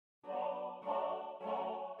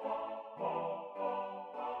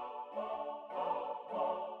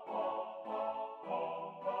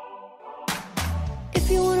If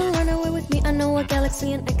you wanna run away with me, I know a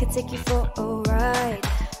galaxy and I could take you for a ride.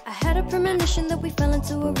 I had a premonition that we fell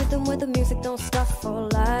into a rhythm where the music don't stop for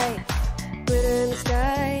life. Glitter in the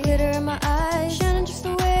sky, glitter in my eyes, shining just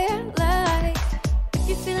the way I like. If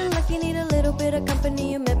you're feeling like you need a little bit of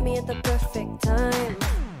company, you met me at the perfect time.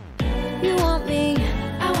 You want me,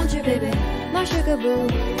 I want you, baby, my sugar boo.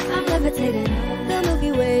 I'm levitating, the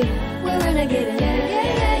Milky Way, we're renegading. Yeah,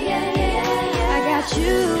 yeah, yeah, yeah, yeah, yeah. I got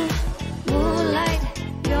you, moonlight,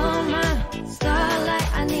 you're my starlight.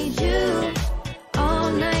 I need you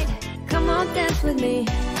all night. Come on, dance with me.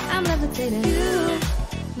 I'm levitating. You,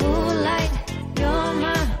 moonlight, you're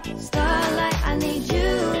my starlight. I need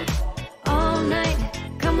you all night.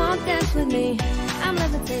 Come on, dance with me. I'm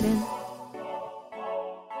levitating.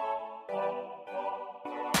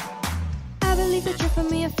 I believe that you're for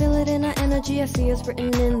me. I feel it in our energy. I see us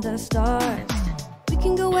written in the stars. We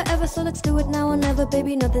can go wherever, so let's do it now or never,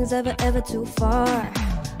 baby. Nothing's ever, ever too far.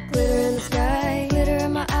 Glitter in the sky, glitter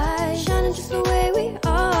in my eyes, shining just the way we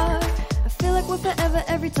are. I feel like we're forever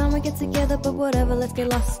every time we get together, but whatever, let's get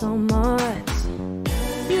lost on Mars.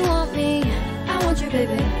 You want me, I want you,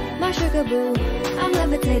 baby, my sugar boo. I'm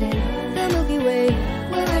levitating, the Milky Way,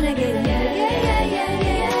 we're renegading. Yeah, yeah, yeah, yeah,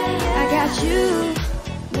 yeah, yeah. I got you,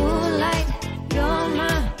 moonlight, you're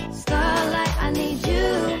my starlight. I need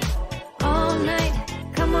you all night.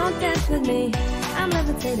 Come on, dance with me. I'm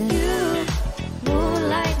levitating. You,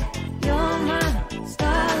 moonlight, you're my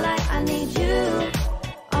starlight. I need you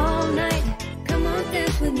all night. Come on,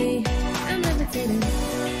 dance with me. I'm levitating.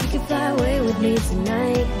 You can fly away with me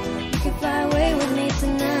tonight. You can fly away with me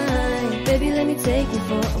tonight. Baby, let me take you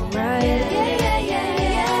for a ride. Yeah, yeah, yeah,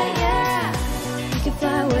 yeah, yeah. You can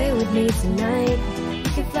fly away with me tonight.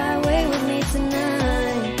 You can fly away with me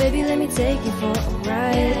tonight. Baby, let me take you for a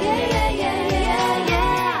ride. Yeah, yeah, yeah, yeah,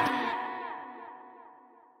 yeah.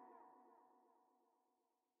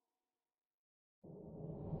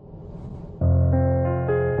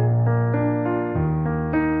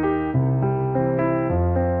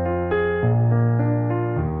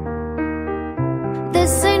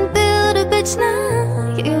 This ain't build a bitch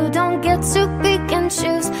now. You don't get to pick and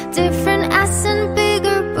choose. Different ass and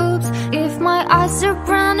bigger boobs. If my eyes are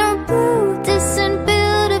brown or blue, this ain't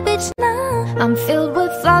build a bitch now. I'm filled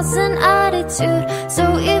with flaws and attitude.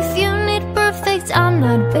 So if you need perfect, I'm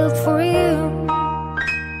not built for you.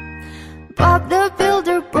 Bob the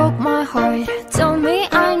Builder broke my heart. Told me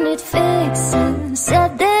I need fixing.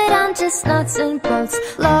 Said that I'm just nuts and bolts.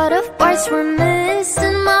 Lot of parts were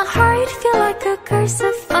missing. My heart feel like a curse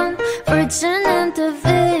of fun. Virgin and a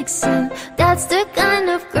vixen. That's the kind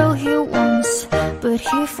of girl he wants, but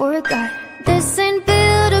he forgot. This ain't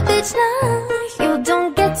build a bitch now. You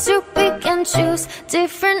don't get to pick and choose.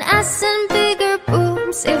 Different ass and bigger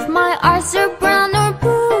boobs. If my eyes are brown or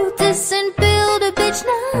blue, this ain't build a bitch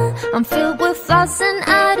now. I'm filled with flaws and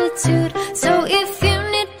attitude. So if you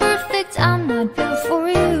need perfect, I'm not built for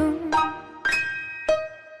you.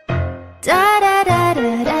 Da da da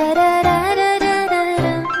da da da da da da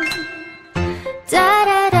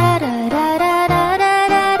da da da da da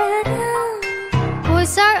da da da.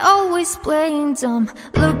 Boys are always playing dumb,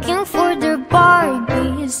 looking for their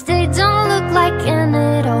Barbies. They don't look like in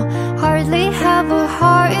it all, hardly have a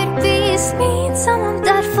heartbeat. Need someone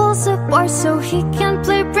that falls apart so he can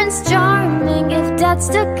play Prince Charming. If that's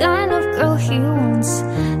the kind of girl he wants,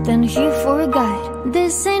 then he forgot.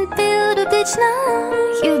 This ain't build a bitch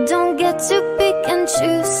now. You don't get to pick and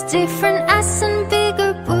choose. Different ass and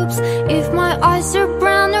bigger boobs. If my eyes are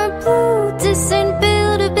brown or blue, this ain't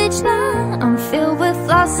build a bitch now. I'm filled with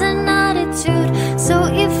flaws and attitude. So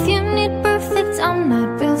if you need perfect, I'm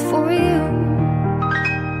not built for you.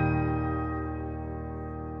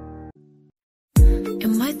 You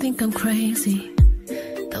might think I'm crazy,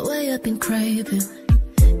 the way I've been craving.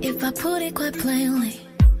 If I put it quite plainly,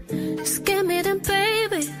 just give me them,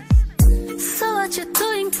 baby. So what you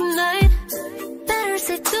doing tonight? Better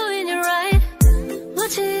say doing it right.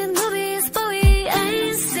 Watching movies, but we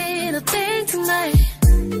ain't seen a thing tonight.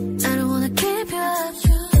 I don't wanna keep you up.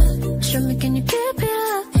 Show me, can you keep it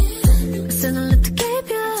up? I said I love to keep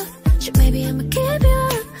you up. Sure, maybe I'ma keep you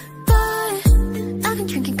up. But I've been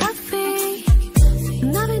drinking coffee,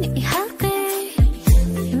 and I've been eating healthy.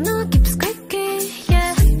 You know I keep squeaky,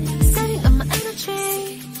 yeah. Setting up my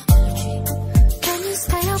energy. Can you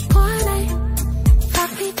stay up all night?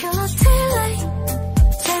 Fuck me till I daylight.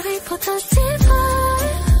 Terry put a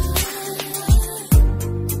divide.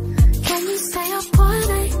 Can you stay up all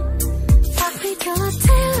night? Fuck me till I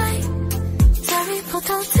daylight. Terry put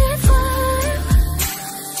a divide.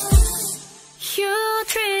 You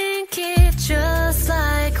drink it just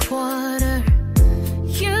like water.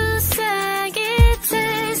 You say it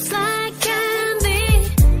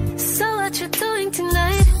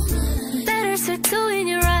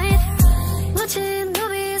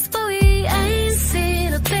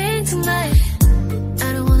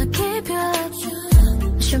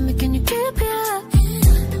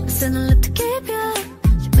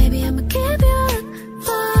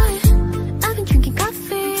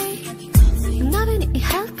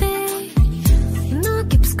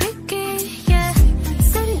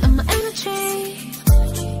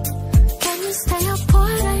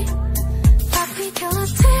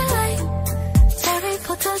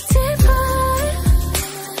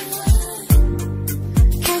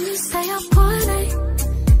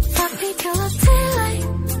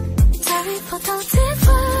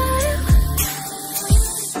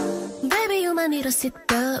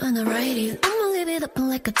underrated. I'ma leave it open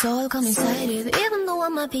like a doll, come inside it. Even though I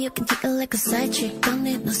might be, you can take it like a side chick. Don't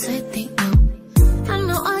need no setting, no. I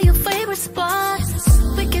know all your favorite spots.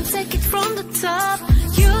 We can take it from the top.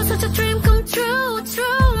 You're such a dream come true,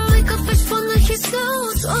 true. Make a fish fun like she's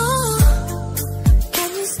close, oh. Can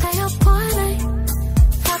you stay up all night?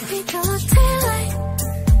 Happy till the daylight.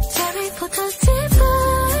 Cherry put the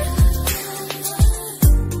divide.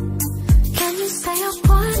 Can you stay up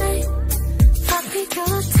all night? Happy till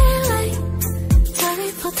the daylight. Cherry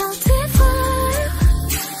put the divide.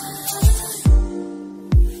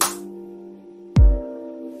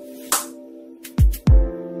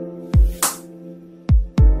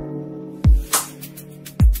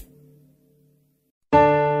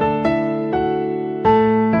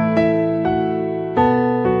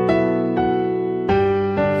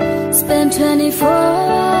 Spend 24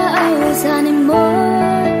 hours, I need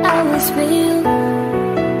more hours with you.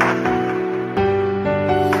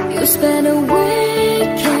 You spend a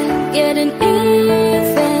weekend getting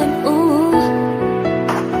even, ooh.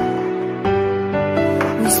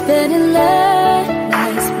 We spending late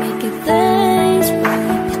nights making things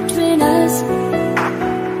right between us.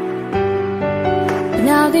 But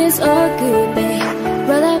now this all good, babe.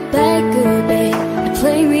 Roll that back good, babe, and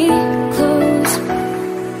play me close.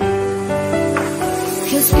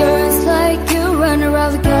 Cause girls like you run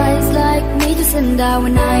around with guys like me to send out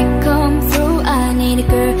when I come through. I need a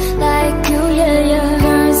girl like you, yeah, yeah.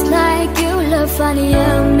 Girls like you love funny,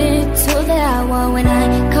 yeah, me too. That I want when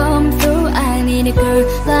I come through. I need a girl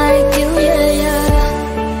like you, yeah, yeah.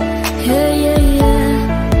 Yeah, yeah, yeah.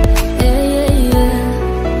 Yeah, yeah, yeah.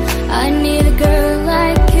 I need a girl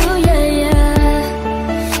like you, yeah, yeah.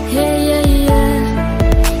 Yeah, yeah, yeah.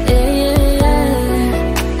 Yeah, yeah,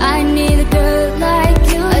 yeah. I need a girl like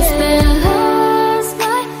you, yeah. I spent last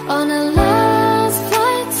night on a last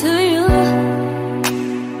flight to you.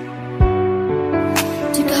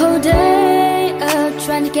 Took a whole day up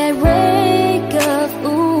trying to get wake up,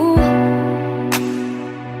 ooh.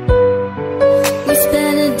 We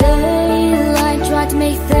spent a daylight trying to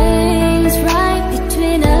make things right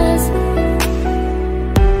between us.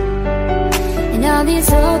 And now this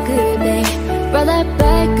all good, babe. Roll that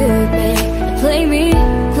back good, babe, and play me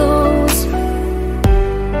close.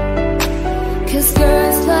 Cause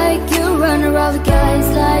girls like you run around with guys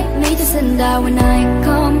like me to send out when I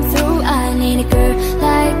come through. I need a girl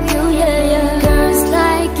like you, yeah, yeah. Girls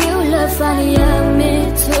like you love funny, yeah, me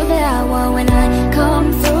too. That I want when I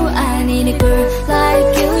come through. I need a girl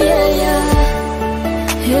like you, yeah, yeah.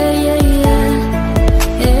 Yeah, yeah, yeah.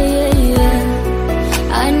 Yeah, yeah, yeah.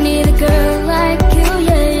 I need a girl like you,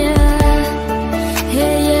 yeah, yeah.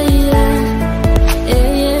 Yeah, yeah, yeah. Yeah,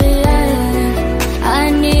 yeah, yeah. I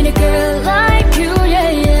need a girl like you,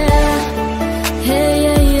 yeah, yeah. Yeah,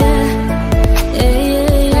 yeah, yeah. Yeah,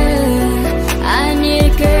 yeah, yeah. I need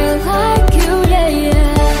a girl like you, yeah, yeah.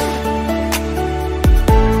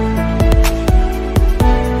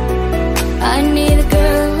 I need a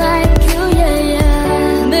girl like you, yeah,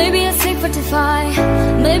 yeah. Maybe I'm sick for to fight.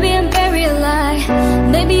 Maybe I'm buried alive.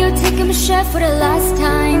 Maybe you're taking my shot for the last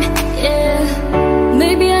time, yeah.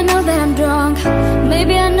 Maybe I know that I'm drunk.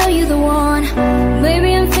 Maybe I know you're the one.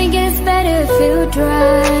 Maybe I'm thinking it's better if you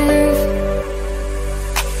drive.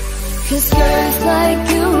 Cause girls like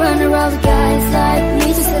you run around with guys like me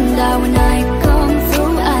to send out when I come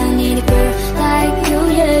through. I need a girl like you,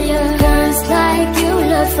 yeah, yeah. Girls like you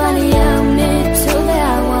love funny, yeah, me too. That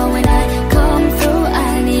I want when I come through.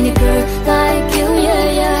 I need a girl like you, yeah,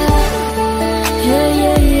 yeah. Yeah,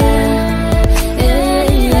 yeah, yeah. Yeah, yeah,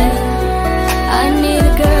 yeah. I need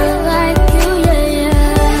a girl like you, yeah, yeah.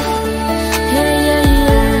 Yeah, yeah,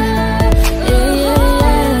 yeah. Yeah, yeah,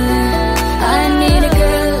 yeah. I need a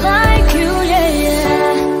girl like you, yeah, yeah.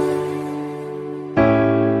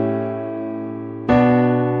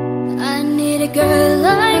 I need a girl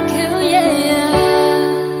like you, yeah, yeah.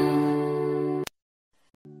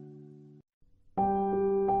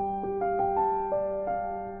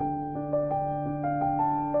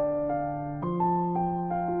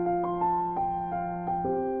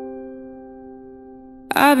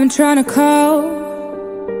 I've been trying to call.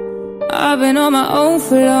 I've been on my own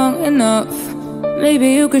for long enough.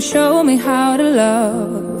 Maybe you could show me how to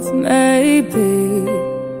love. Maybe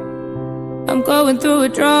I'm going through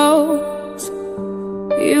withdrawals.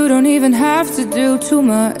 You don't even have to do too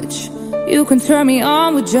much. You can turn me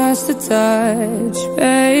on with just a touch,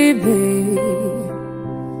 baby.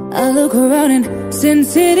 I look around and since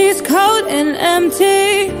city's cold and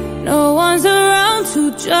empty, no one's around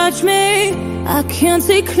to judge me. I can't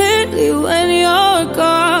see clearly when you're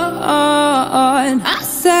gone. I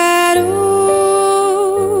said,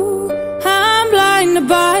 ooh, I'm blind to blinded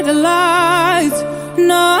by the lights.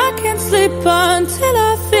 No, I can't sleep until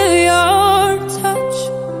I feel your touch.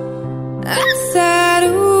 I said,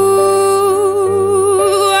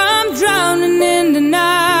 ooh, I'm drowning in the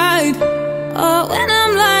night. Oh, when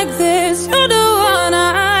I'm like this, you're the one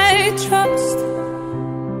I trust.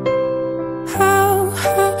 How,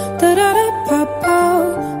 da da da pa pa,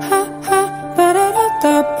 ha ha, ba da da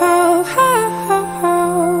da pa, ha ha ha.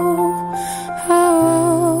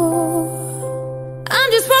 I'm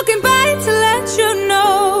just walking by to let you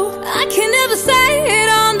know I can never say it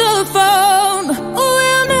on the phone.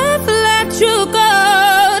 We'll never let you go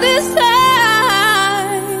this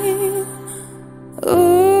time.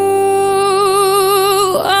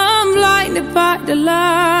 Ooh, I'm blinded by the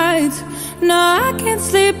lights. No, I can't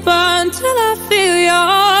sleep until I feel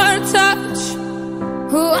your touch.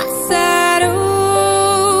 Ooh, I said,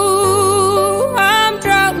 ooh, I'm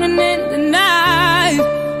drowning in the night.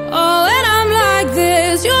 Oh, when I'm like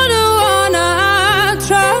this, you're the one I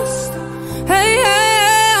trust. Hey,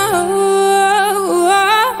 hey, oh,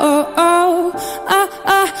 oh, oh, oh, oh, oh,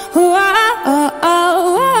 oh, oh,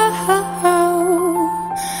 oh,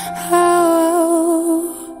 oh.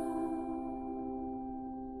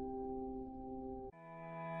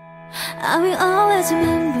 I will always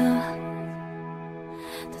remember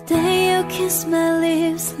the day you kissed my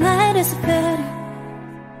lips, light as a feather.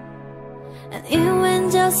 And it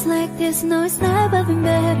went just like this. No, it's never been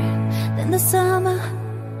better than the summer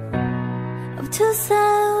of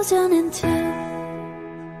 2002.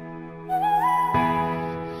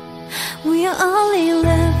 We are only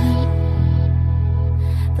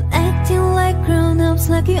 11, but acting like grown-ups,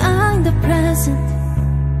 like you are in the present.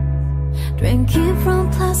 Drinking from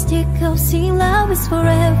plastic cups, seeing love is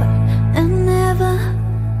forever and never.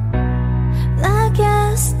 I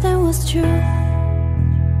guess that was true.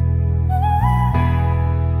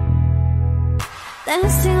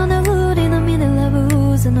 Dancing on the wood in the middle of a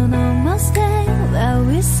woods, and on almost day where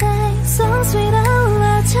we sang songs with all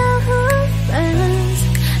our childhood friends.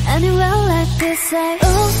 And it went like this, say,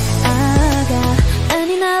 oh, I got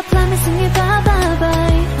any night promising you bye bye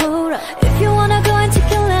bye. Hold up, if you wanna go and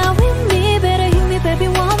take it out with me, better hit me, baby,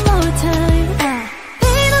 one more time.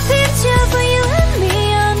 Paint a picture for you and me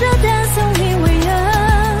on the dance when we were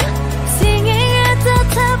young, singing at the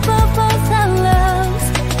top of both our lungs.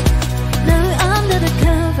 Now we're under the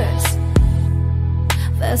covers.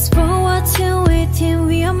 Fast forward to 18,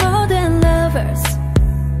 we are more than lovers.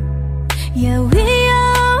 Yeah, we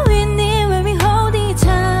are winning when we hold each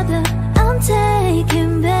other. I'm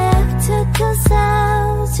taking back to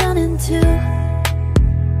 2002.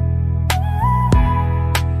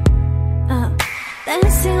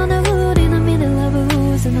 Dancing on the wood in the middle of a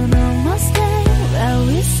woods, and on almost day where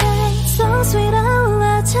we sang songs with all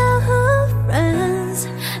our childhood friends.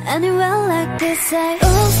 And it went like this, say,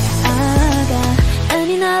 oh, I got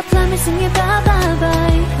any night promising you bye bye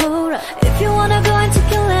bye. Hold up, if you wanna go and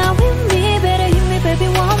take it out with me, better hit me, baby,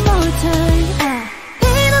 one more time.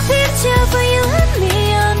 Paint a picture for you and me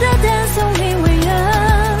on the dance when we were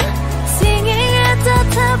young, singing at the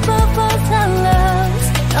top of both our lungs.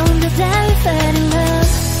 On the day we fell in love.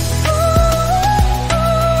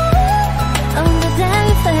 On the day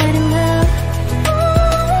we fell in love.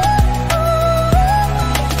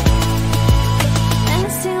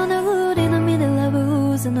 Dancing on the wood in the middle of a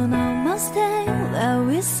woods, and on almost day where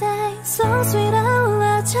we sang songs with all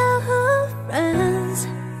our childhood friends.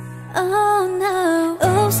 Oh no,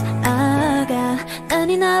 oops, I got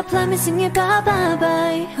any night promising you bye bye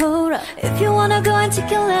bye. Hold up, if you wanna go and take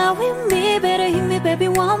it out with me, better hit me, baby,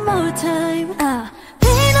 one more time.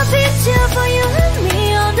 Paint a picture for you and me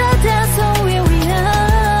on the dance floor where we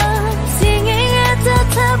are, singing at the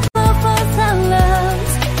top of both our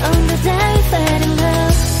lungs. On the day we fell in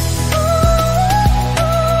love.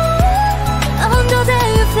 On the day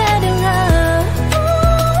we fell in love.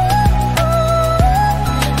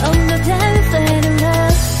 On the day we fell in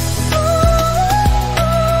love.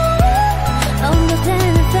 On the day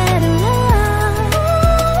we fell in love.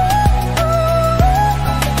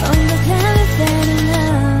 On the day we fell in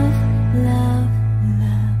love. Love,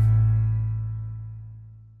 love.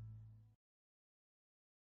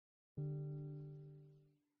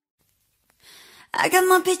 I got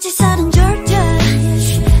my beaches out in Georgia.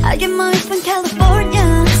 I get my weed from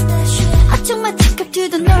California. I took my ticket to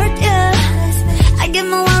the north, yeah. I get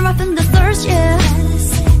my warm up in the thirst, yeah.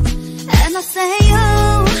 And I say,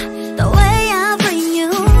 oh, the way I bring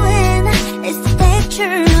you in is the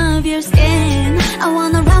texture of your skin. I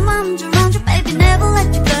wanna wrap my arms around you, baby, never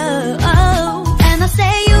let you go. Oh, and I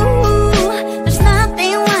say, ooh, there's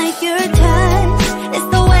nothing like your touch. It's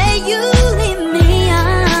the way you lift me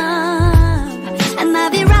up, and I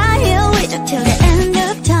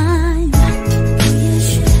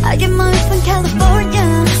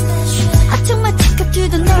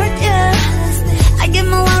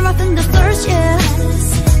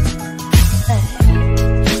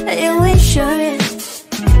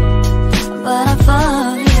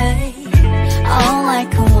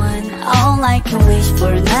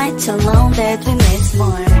too long that we miss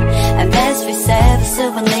more. And best we save the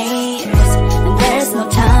souvenirs. And there's no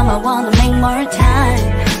time, I wanna make more time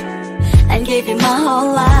and give you my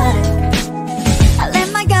whole life. I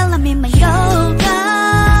let my girl let me my yoga.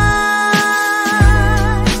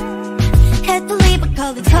 Had to leave, I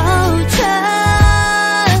call it culture.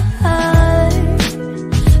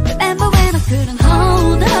 Remember when I couldn't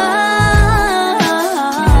hold her?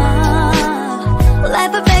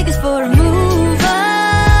 Life of Vegas for a mover.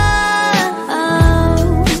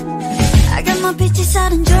 I got my bitches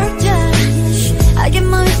out in Georgia. I get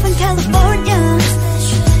my weed from California.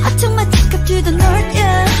 I took my chick up to the north,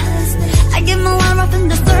 yeah. I get my line up in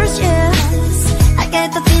the stores, yeah. I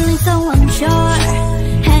get the feeling, so I'm sure.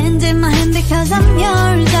 Hand in my hand because I'm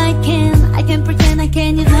yours. I can pretend I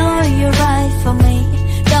can, you know you're right for me.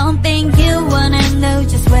 Don't think you wanna know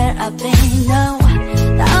just where I've been, no.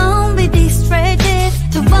 Don't be distracted.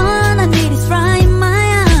 The one I need is right in my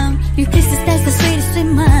arm. Your kisses, that's the sweetest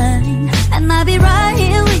in mine. And I'll be right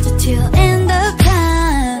here with you till end of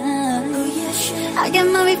time. I get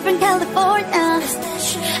my weed from California.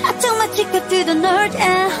 I took my chick up to the north,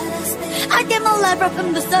 yeah. I get my life right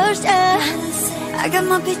from the stars, yeah. I got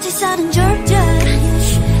my bitches out in Georgia.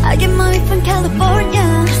 I get my weed from California.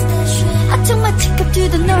 I took my chick up to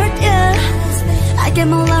the north, yeah. I get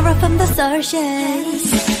my life right from the stars, yeah.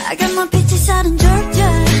 I got my bitches out in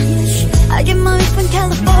Georgia. I get my weed from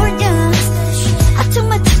California. I took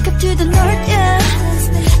my chick up to the north, yeah.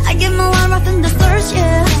 I get my life right from the stars,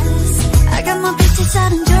 yeah. I got my bitches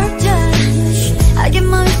out in Georgia. I get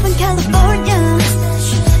my weed from California.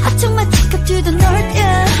 I took my chick up to the north,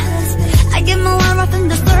 yeah. I get my line right from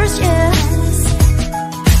the stars, yeah.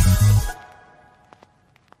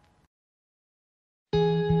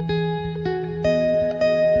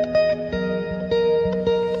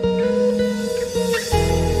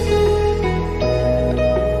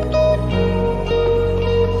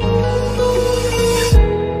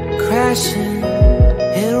 Crashing,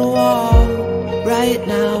 hit a wall. Right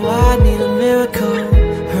now I need a miracle.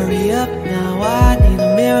 Hurry up now, I need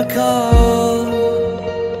a miracle.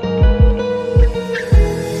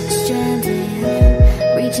 Stranded,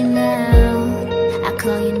 reaching out. I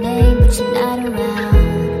call your name but you're not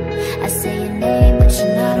around. I say your name but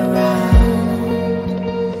you're not around.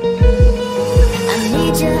 I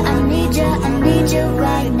need you, I need you, I need you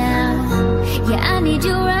right now. Yeah, I need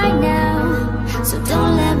you right now. So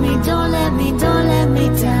don't let me, don't let me, don't let me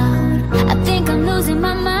down. I think I'm losing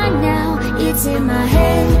my mind now. It's in my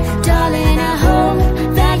head, darling, I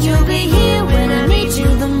hope that you'll be here when I need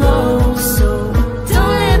you the most. So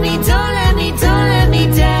don't let me, don't let me, don't let me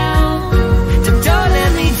down. Don't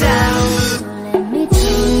let me down. Don't let me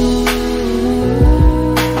down.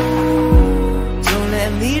 Don't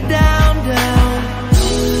let me down, down.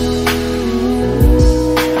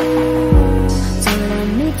 Don't let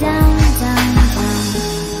me down, down, down.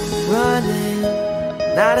 Running,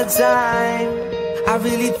 not a time. I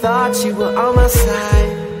really thought you were on my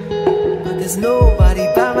side, but there's nobody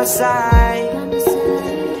by my side. I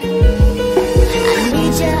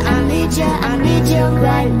need you, I need you, I need you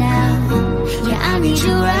right now. Yeah, I need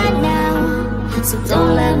you right now. So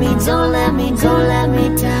don't let me, don't let me, don't let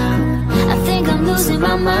me down. I think I'm losing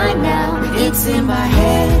my mind now. It's in my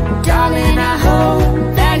head, darling, I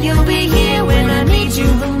hope that you'll be here when I need you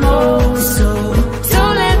the most. So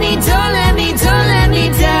don't let me, don't let me, don't let me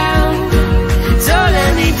down. Don't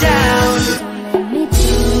let me down.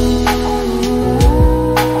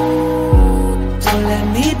 Don't let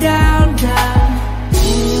me down, down.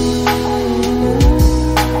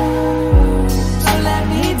 Don't let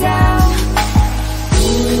me down.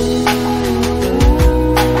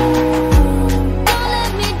 Don't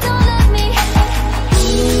let me, don't let me.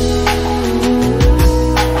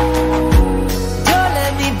 Don't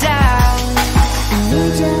let me down. I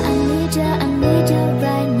need you, I need you, I need you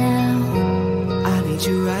right now. I need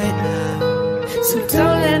you right now. So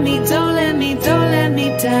don't let me, don't let me, don't let me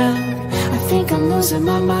down. I think I'm losing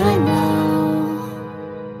my mind now.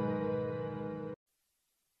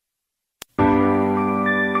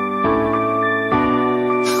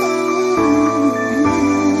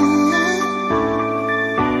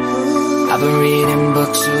 I've been reading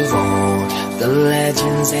books of old, the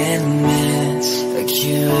legends and myths,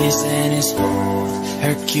 Achilles and his bow,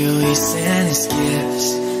 Hercules and his gifts,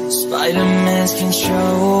 Spider-Man's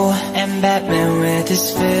control, and Batman with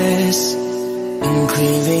his fists. And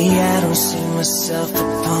clearly I don't see myself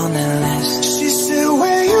upon that list. She said,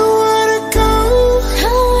 where you wanna go?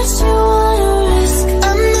 How much you wanna risk?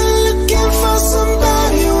 I'm not looking for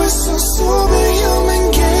somebody with some superhuman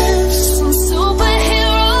gifts, Some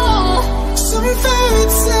superhero. some fairy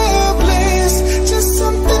tale bliss, just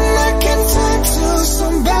something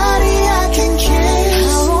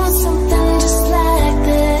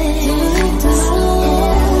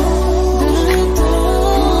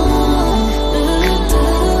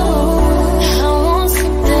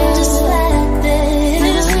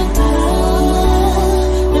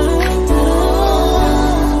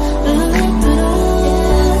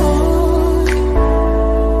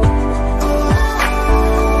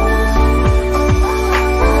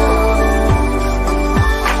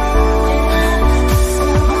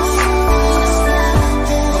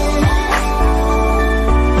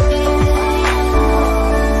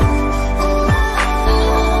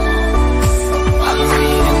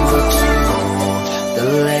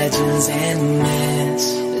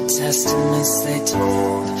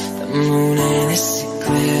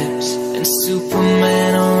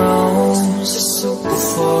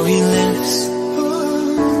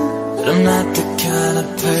I'm not the kind of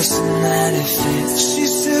person that it fits. She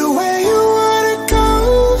said, where you wanna go?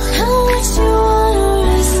 How much you wanna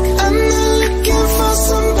risk? I'm not looking for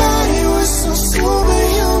somebody with some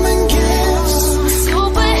superhuman gifts.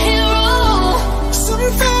 Superhero. Some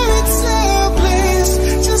fairy tale bliss,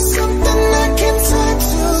 just something I can talk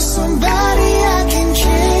to, somebody I can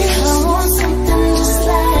kiss. I want something just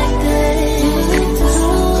like this.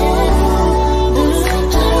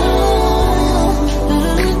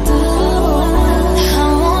 I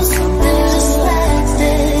want something just like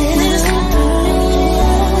this.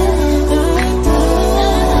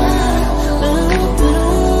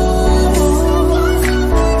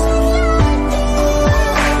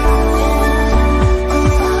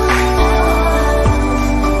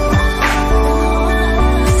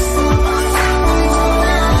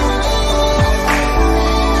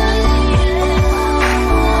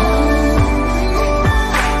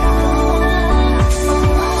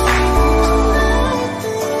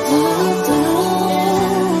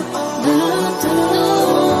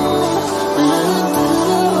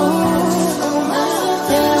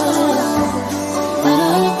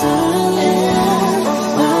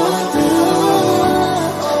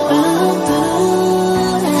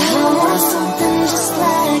 I want something just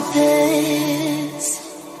like this.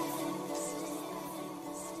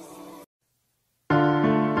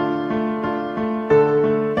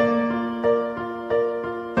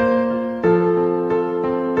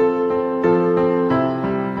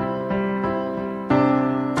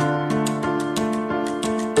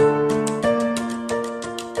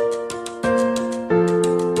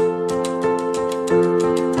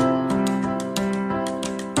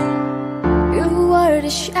 You were the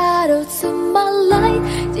shadow to my light.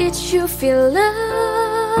 Did you feel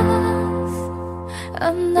love?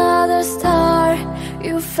 Another star,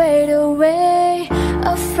 you fade away.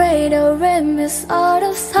 Afraid of rain is out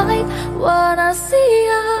of sight. Wanna see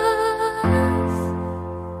us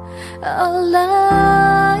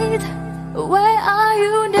alight. Where are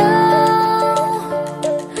you now?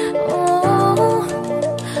 Oh,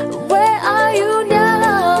 where are you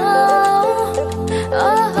now?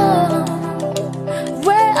 Oh,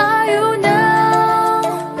 where are you now?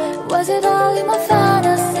 Was it all in my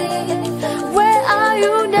fantasy? Where are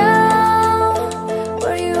you now?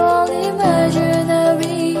 Were you all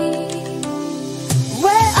imaginary?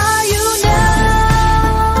 Where are you now?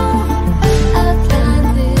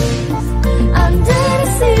 Atlantis, under the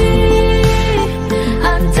sea,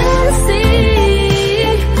 under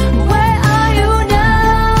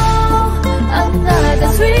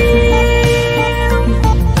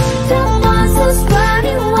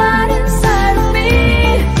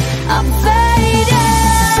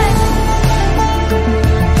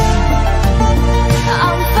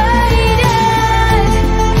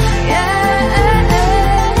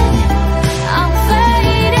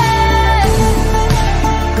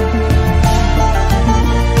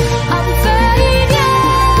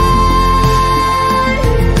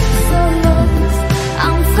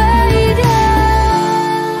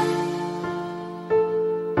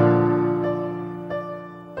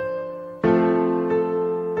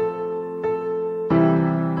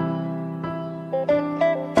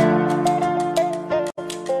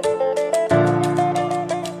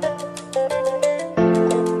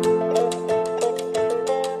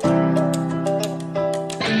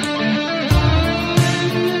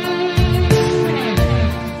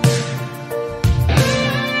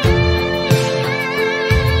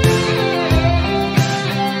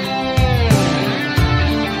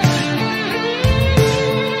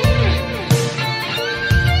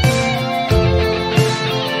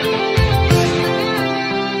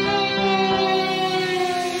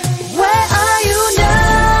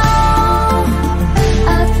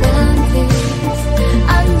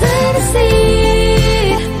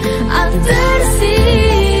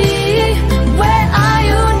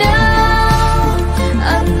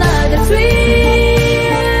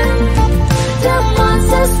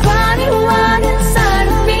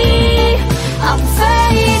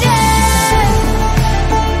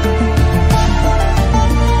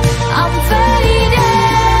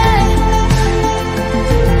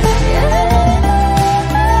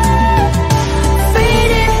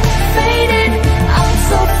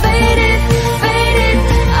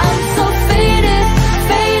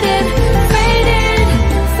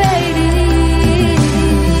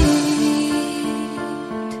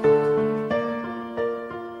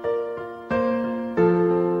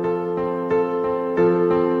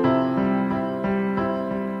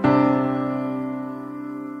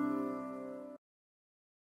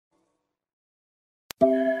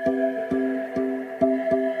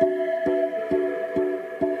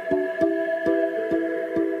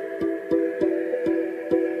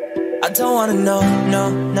don't wanna know,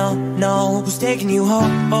 no, no, no, who's taking you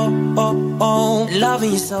home,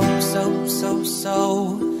 loving you so, so, so,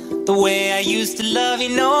 so. The way I used to love you,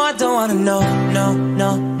 no, I don't wanna know, no,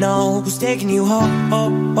 no, no, who's taking you home,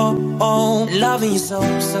 loving you so,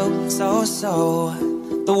 so, so, so.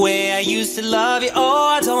 The way I used to love you, oh,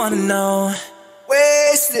 I don't wanna know.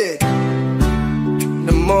 Wasted.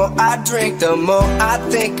 The more I drink, the more I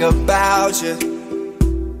think about you.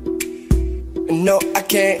 No, I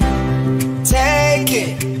can't take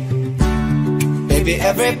it. Baby,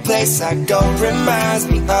 every place I go reminds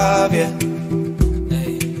me of you.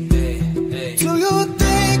 Do you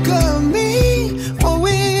think of me, what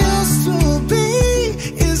we used to be?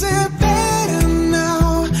 Is it better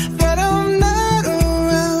now that I'm not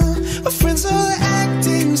around? Our friends are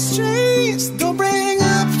acting strange, don't bring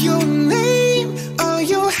up your name. Are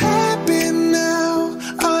you happy now?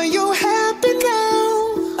 Are you happy now?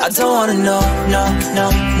 I don't wanna know, no, no,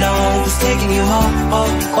 no, who's taking you home,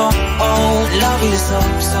 loving you so,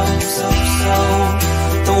 so, so, so.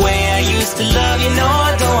 The way I used to love you, no,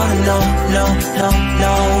 I don't wanna know, no, no,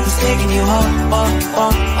 no, who's taking you home,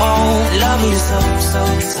 loving you so, so,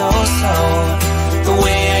 so, so. The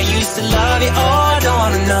way I used to love you, oh, I don't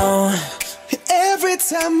wanna know. Every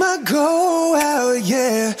time I go out,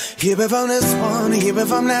 yeah, hear it from this one, hear it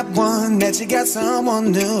from that one, that you got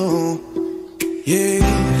someone new. Yeah,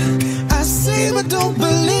 I see but don't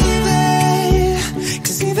believe it,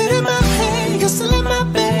 'cause even in my head, you're still in my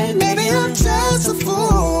bed. Maybe I'm just a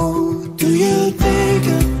fool. Do you think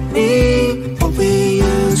of me, what we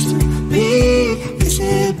used to be? Is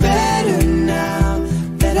it better now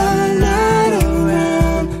that I'm not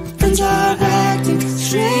around? Friends are acting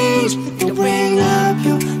strange, they bring up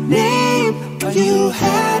your name. Are you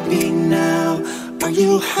happy now? Are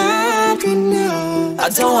you happy now? I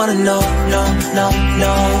don't wanna know, no, no,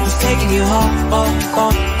 no, who's taking you home,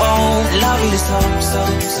 loving you so, so,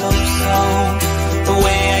 so, so. The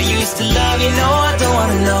way I used to love you, no, I don't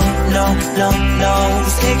wanna know, no, no, no,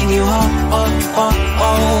 who's taking you home,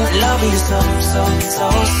 loving you so, so, so,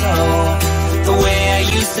 so. The way I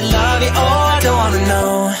used to love you, oh, I don't wanna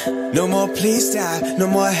know. No more please stop, no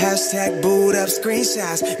more hashtag boot up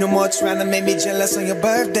screenshots. No more trying to make me jealous on your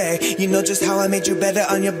birthday. You know just how I made you better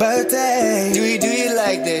on your birthday. Do you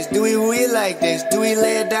like this? Do we really like this? Do we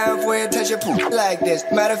lay it down for you, touch your poop like this?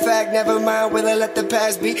 Matter of fact, never mind, will I let the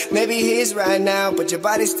past be? Maybe he's right now, but your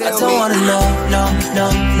body's still I don't wanna know, no, no,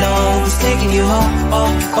 no, who's taking you home,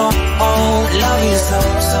 loving you so,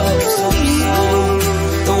 so, so, so.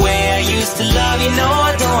 The way I used to love you, no,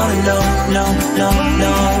 I don't wanna know, no, no,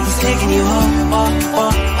 no, who's taking you home,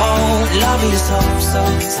 loving you so, so,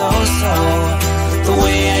 so, so. The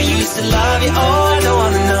way I used to love you, oh, I don't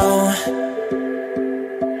wanna know.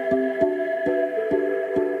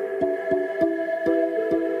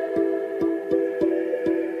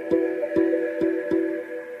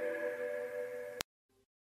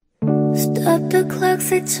 Stop the clocks,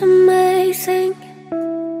 it's amazing.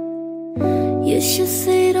 You should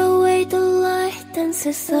see the way the light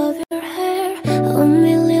dances of your hair. A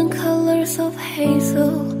million colors of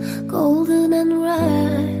hazel, golden and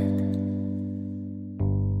red.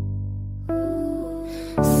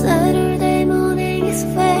 Saturday morning is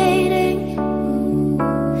fading.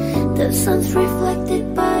 The sun's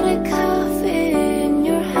reflected by the coffee in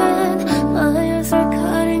your hand. My eyes are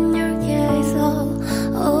caught in your gaze all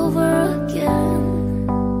over again.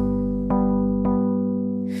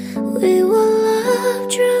 We were love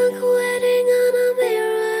drunk, waiting on a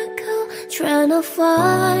miracle, trying to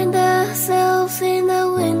find ourselves in the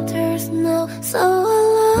winter snow. So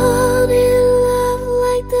alone in love,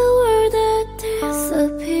 like the world that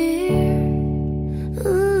disappeared.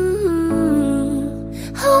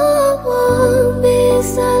 Oh, I won't be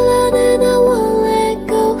silent and I won't let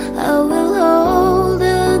go. I will hold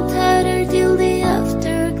on tighter till the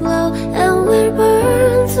afterglow, and we'll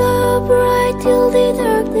burn so bright till the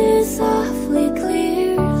darkness softly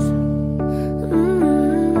clears.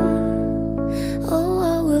 Oh,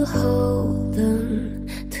 I will hold on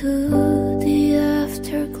to the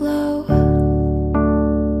afterglow.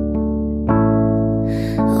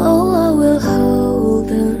 Oh, I will hold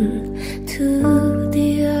on to the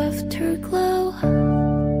afterglow.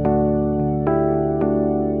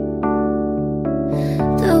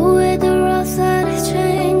 The weather outside is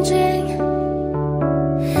changing.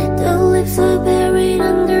 The lips are buried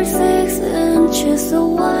under 6 inches of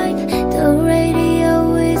white. The radio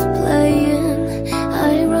is playing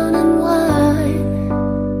iron and wine.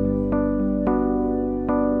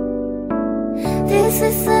 This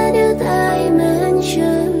is a new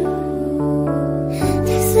dimension.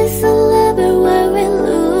 This is a level where we're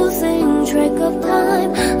losing track of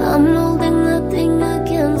time. I'm no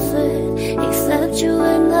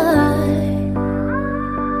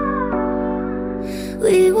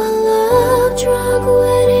We were love drunk,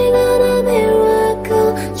 waiting on a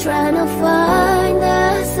miracle, trying to find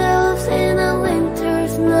ourselves in a winter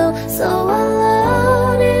snow. So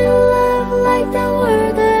alone in love, like the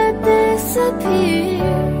world that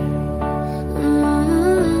disappeared.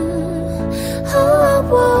 Oh, I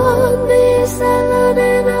won't be silent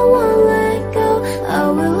and I won't let go. I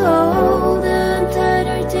will hold on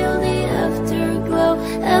tighter till the afterglow,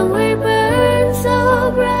 and we burn so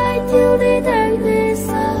bright till the darkness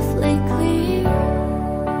softly clear.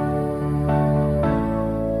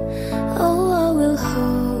 Oh, I will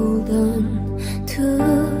hold on to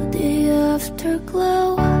the afterglow.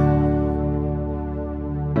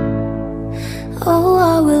 Oh,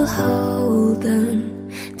 I will hold on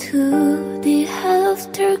to the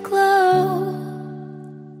afterglow.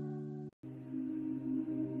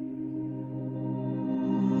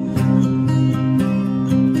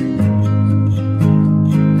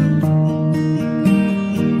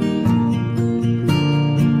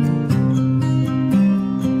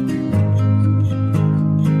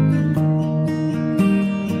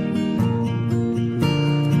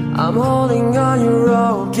 I'm holding on your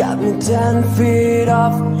rope, got me 10 feet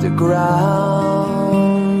off the ground.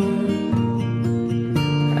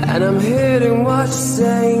 And I'm hearing what you're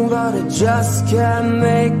saying, but I just can't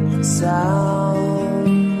make a sound.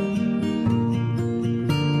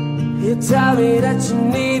 You tell me that you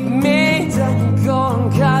need me, then you go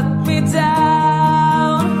and cut me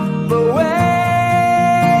down. But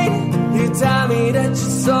wait, you tell me that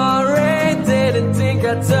you're sorry, didn't think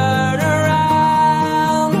I'd turn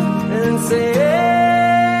around and say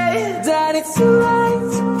that it's too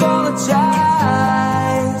late to apologize.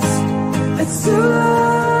 It's too late.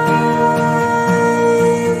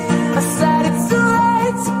 I said it's too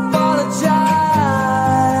late to apologize.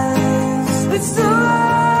 It's too late.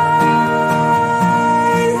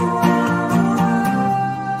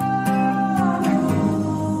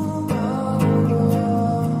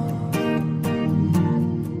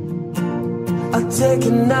 I'll take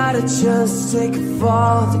another chance, take a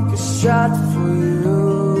fall, take a shot for you.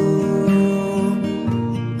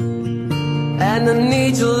 And I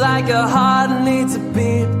need you like a heart needs a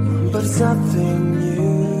beat, but it's nothing new.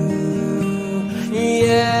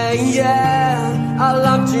 Yeah, yeah, I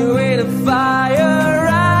locked you in a fire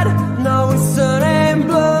red, now it's turning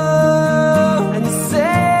blue. And you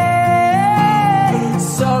say,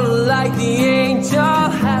 sort of like the angel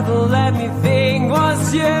had to let me think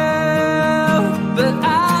was you. But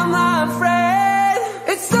I'm afraid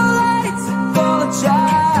it's too late to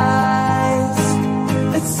apologize.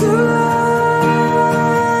 It's too late.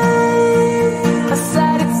 I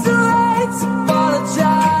said it's too late to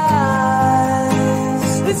apologize.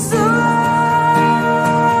 It's too late.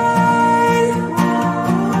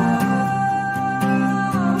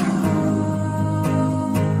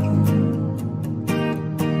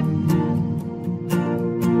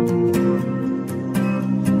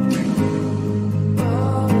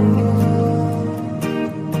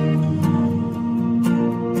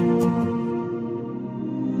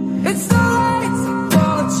 It's too late to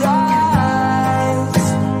apologize.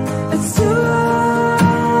 It's too late.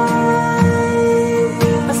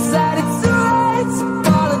 I said it's too late to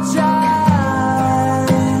apologize.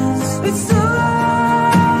 It's too late.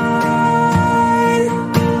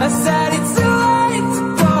 I said it's too late to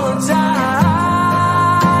apologize.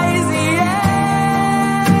 Yeah,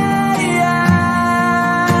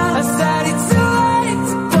 yeah. I said it's too late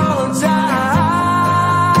to apologize.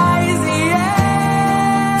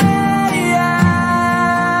 Yeah.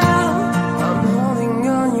 I'm holding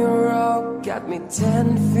on your rope, got me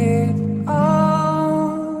 10 feet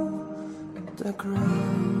off the ground.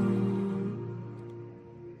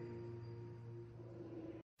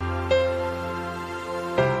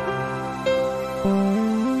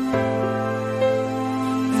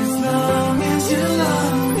 As long as you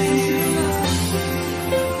love me,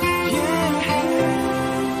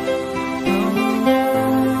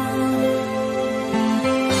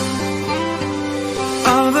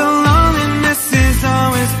 all the loneliness has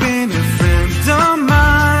always been a friend of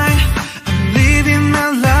mine. I'm living my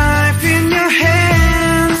life in your hands.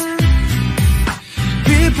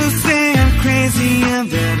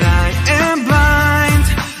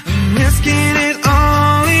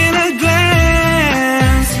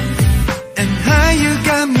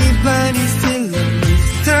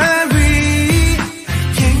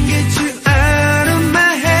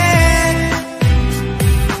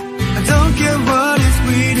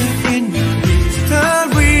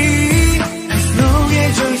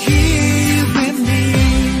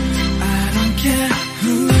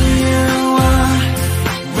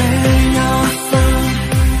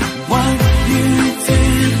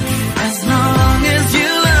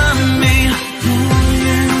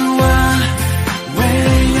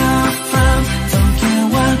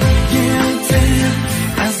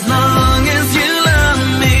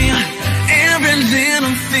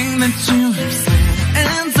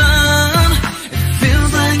 and done. It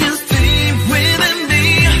feels like it's deep within me.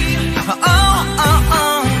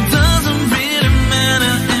 Doesn't really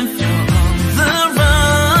matter if you're on the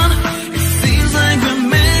run. It seems like we're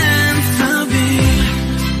meant to be.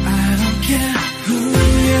 I don't care who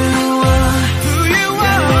you are,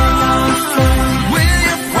 where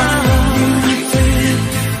you're from,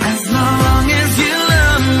 as long as you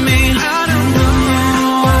love me. I don't know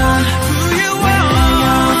who you are,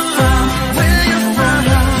 where you're from,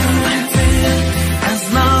 as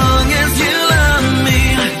long as you love me.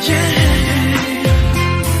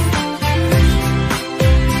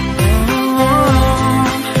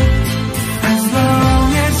 As long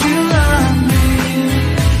as you love me.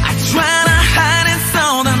 I try to hide it so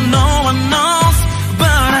that no one knows,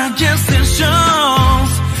 but I guess it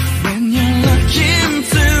shows when you look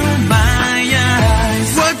into my eyes.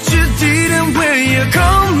 What you did and where you're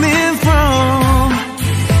coming from.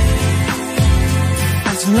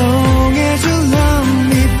 As long as you love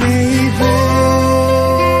me, baby.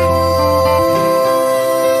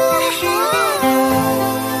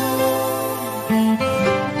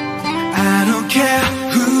 I don't care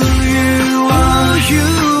who you are,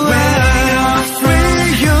 where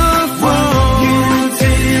you're from, you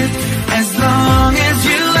did. As long as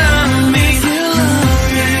you love me, who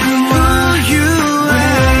you are,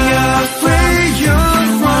 where you're from,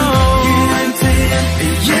 you did.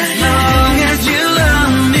 As long as you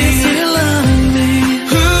love me,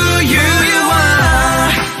 who you are,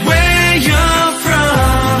 where you're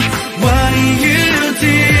from, what you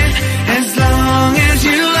did. As long as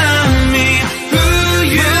you love me, who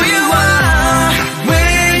you are,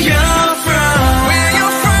 where you're from,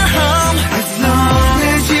 as long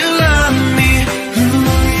as you love me, who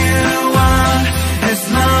you are, as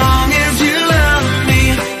long as you love me,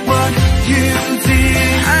 what you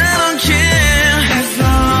did. I don't care, as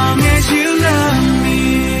long as you love me.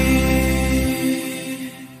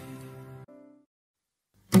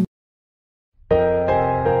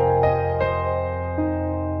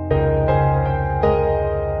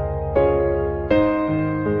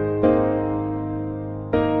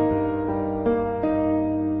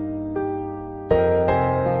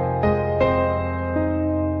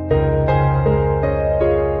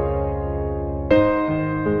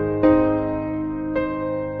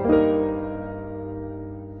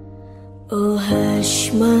 Oh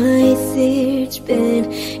hush my fear, it's been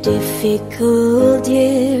difficult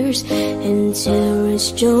years, and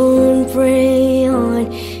terrorists don't prey on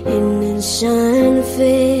innocent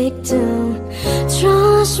victim.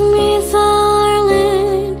 Trust me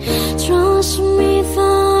darling, trust me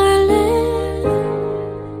darling.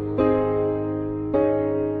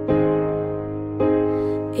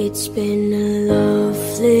 It's been a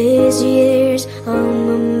loveless years, I'm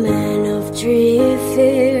a man of three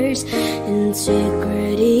fears: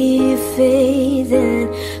 integrity, faith, and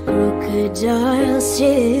crocodile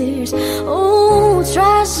tears. Oh,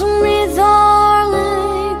 trust me,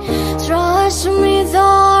 darling, trust me,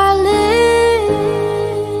 darling.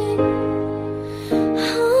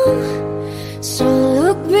 So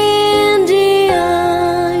look me in the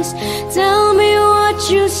eyes, tell me what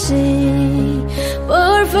you see.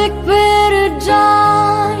 Perfect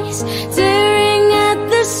paradise, tearing at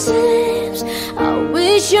the seams. I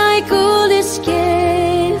wish I could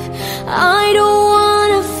escape. I don't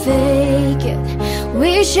wanna fake it.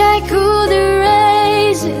 Wish I could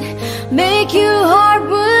erase it, make you hard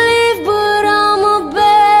believe, but I'm a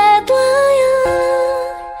bad liar,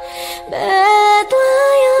 bad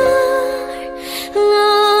liar.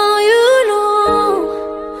 Now you know,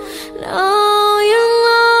 now you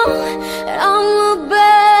know that I'm a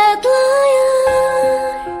bad liar,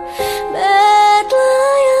 bad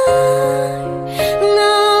liar.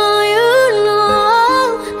 Now you know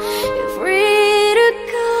you're free to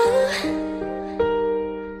go.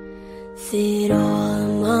 That all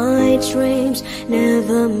my dreams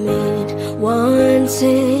never meant one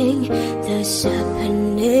thing. There's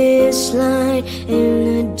happiness line in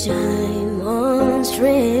a diamond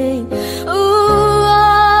string. Oh,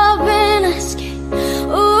 I've been asking,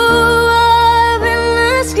 oh, I've been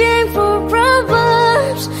asking for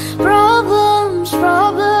problems, problems,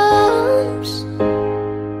 problems.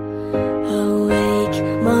 Awake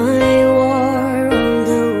my war on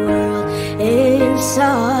the world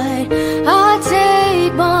inside. I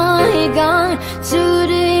take my gun to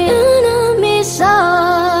the enemy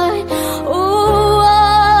side. Oh,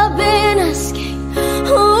 I've been asking,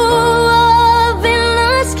 oh, I've been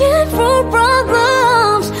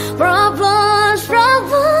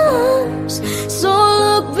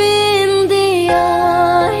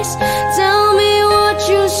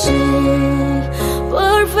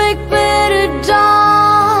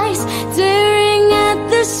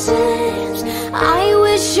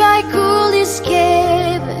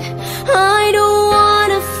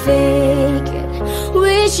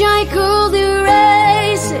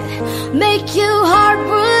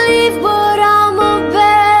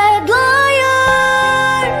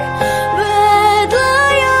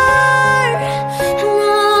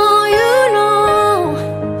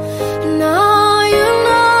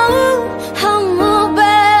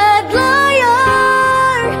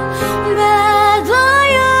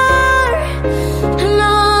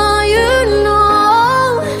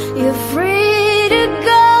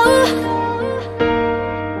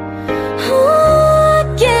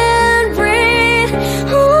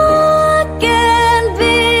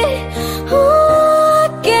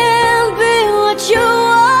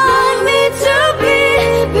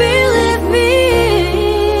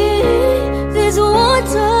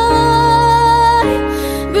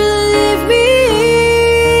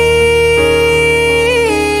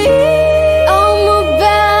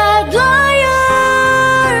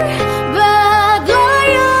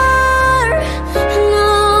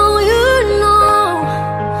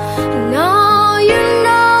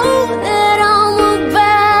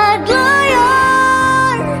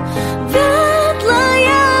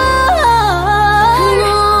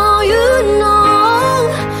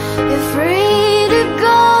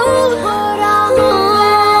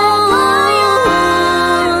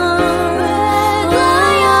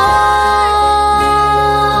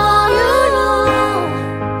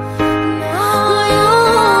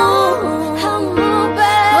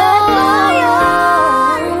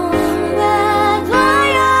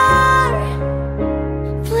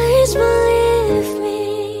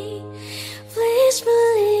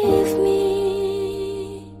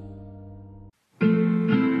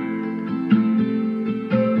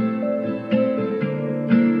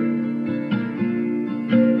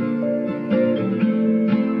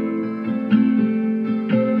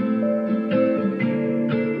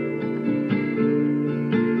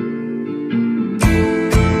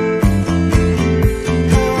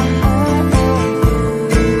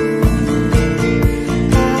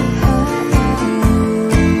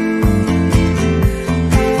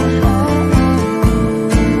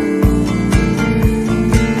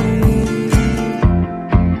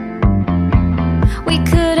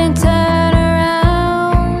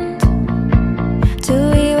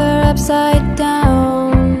upside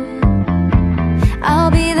down. I'll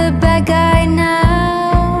be the bad guy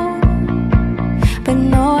now, but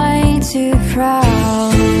no, I ain't too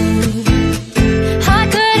proud. I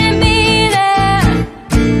couldn't be there,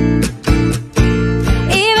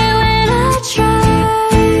 even when I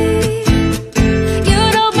tried. You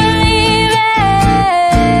don't believe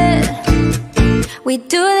it, we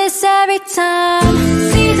do this every time.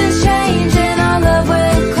 Seasons change and our love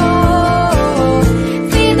will cold.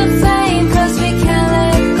 Feed the flame cause we can't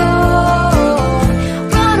let go.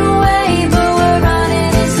 Run away but we're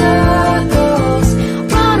running in circles.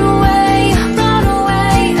 Run away, I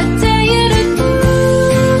dare you to do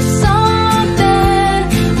something.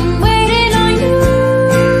 I'm waiting on you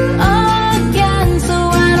again, so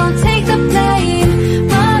I don't take the blame.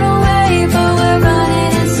 Run away but we're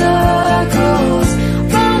running in circles.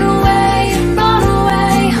 Run away, run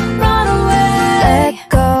away, run away. Let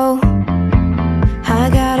go, I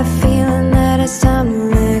got a feeling that it's time to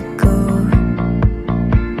let go.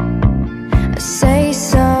 I say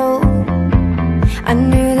so, I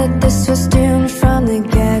knew that this was doomed from the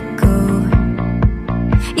get-go.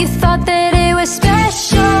 You thought that it was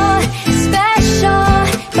special, special,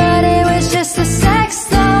 but it was just the sex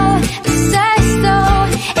though,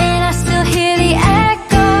 and I still hear the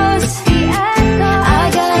echoes. I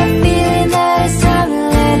got a feeling that it's time to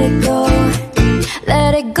let it go,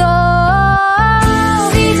 let it go.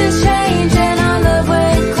 Seasons change and our love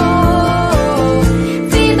will cold.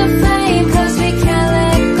 Feed the flame cause we can't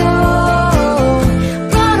let go.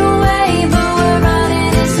 Run away but we're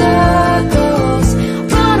running in circles.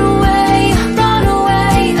 Run away, I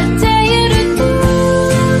dare you to do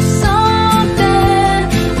something.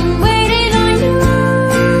 I'm waiting on you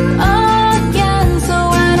again, so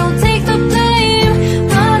I don't take the blame.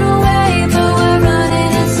 Run away but we're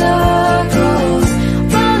running in circles.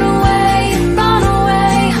 Run away, run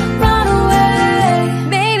away, run away.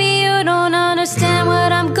 Maybe you don't understand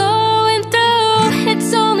what I'm going through.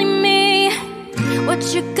 It's only me. What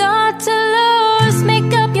you got to lose?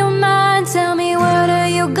 Make up your mind. Tell me, what are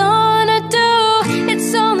you gonna do?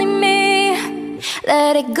 It's only me.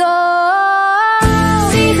 Let it go.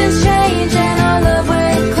 Seasons change and our love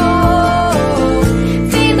will cold.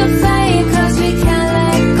 Feed the flame cause we can't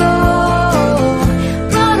let go.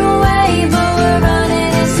 Run away but we're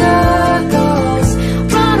running in circles.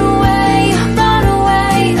 Run away, I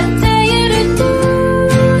dare you to do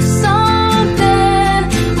something.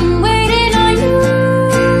 I'm waiting on you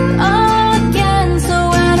again, so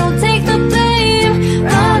I don't take the blame.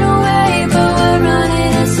 Run away but we're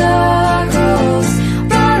running in circles.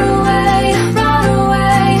 Run away, run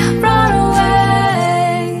away, run away.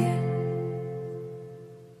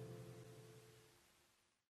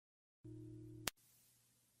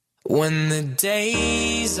 When the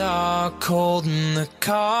days are cold and the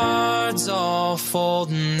cards all fold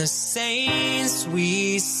and the saints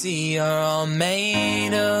we see are all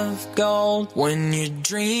made of gold. When your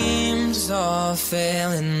dreams all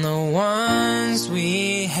fail and the ones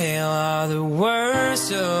we hail are the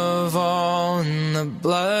worst of all and the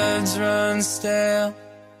bloods run stale.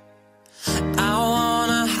 I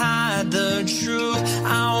wanna hide the truth,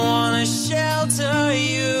 I wanna shelter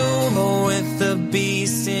you, but with the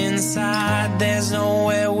beast inside, there's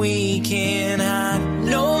nowhere we can hide.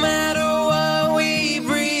 No matter what we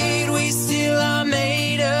breed, we still are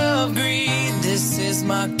made of greed. This is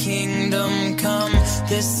my kingdom come,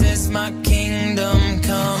 this is my kingdom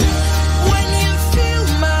come. When you feel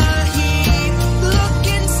my heat, look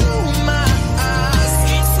into my eyes.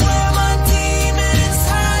 It's where my demons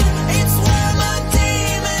hide, it's where my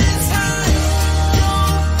demons hide.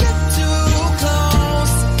 Don't get too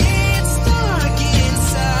close, it's dark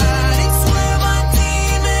inside. It's where my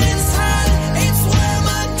demons hide, it's where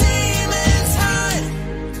my demons hide.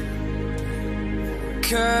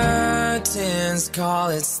 Curtains call,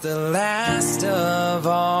 it's the last of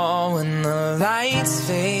all. When the lights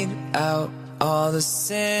fade out, all the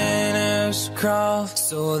sinners crawl.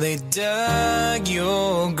 So they dug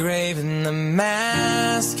your grave and the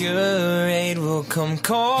masquerade will come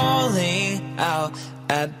calling out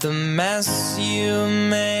at the mess you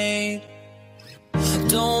made.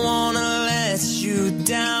 Don't wanna let you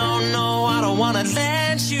down, no, I don't wanna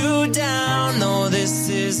let you down. No, this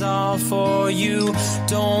is all for you,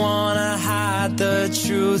 don't wanna hide the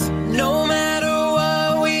truth. No matter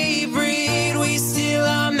what we breed, we still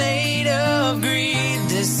are made of greed.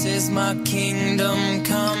 This is my kingdom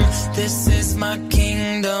come, this is my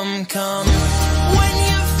kingdom come. When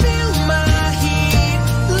you feel my heat,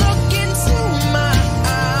 look into my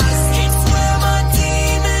eyes. It's where my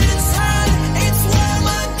demons hide, it's where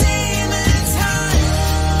my demons hide.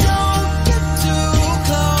 Don't get too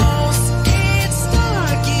close,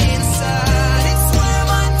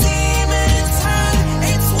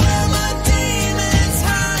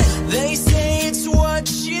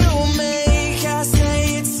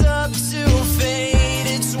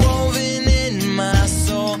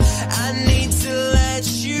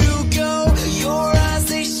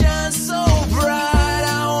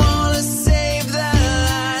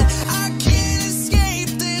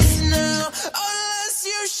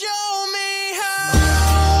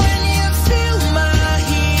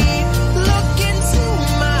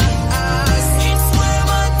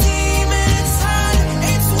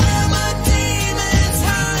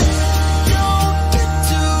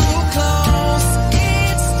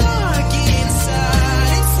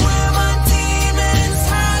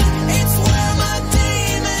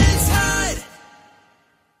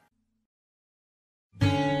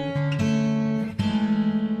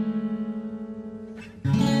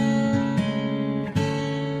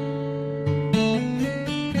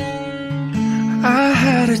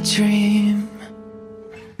 dream.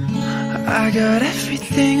 I got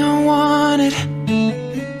everything I wanted,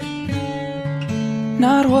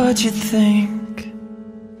 not what you think.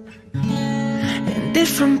 And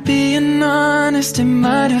if I'm being honest, it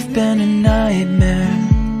might have been a nightmare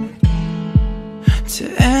to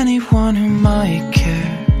anyone who might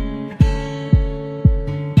care.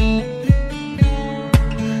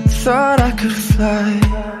 Thought I could fly,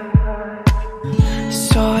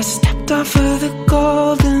 so I stepped off of the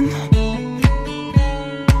golden.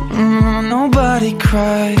 Nobody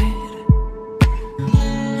cried,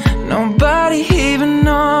 nobody even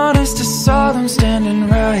noticed. I saw them standing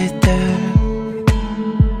right there.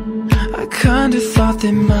 I kinda thought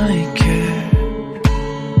they might care.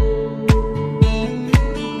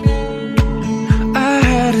 I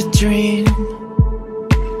had a dream,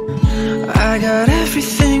 I got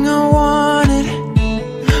everything I wanted,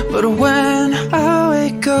 but when I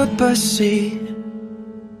wake up I see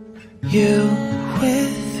you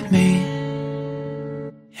with me.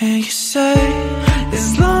 And you say,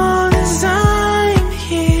 as long as I'm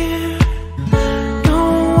here, no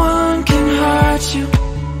one can hurt you.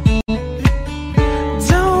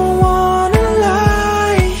 Don't wanna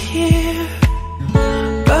lie here,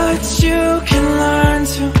 but you can learn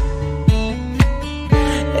to.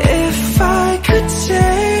 If I could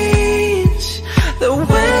change the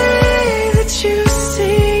way that you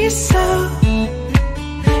see yourself,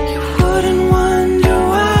 you wouldn't wonder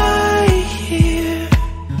why here.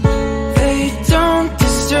 They don't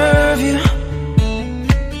deserve you.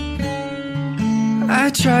 I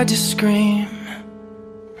tried to scream,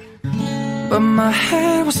 but my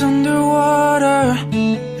head was underwater.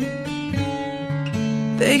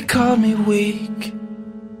 They called me weak,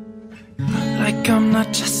 like I'm not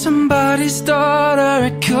just somebody's daughter.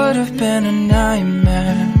 It could have been a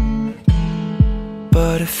nightmare,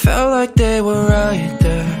 but it felt like they were right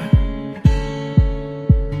there.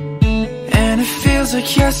 And it feels like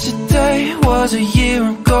yesterday was a year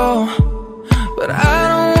ago, but I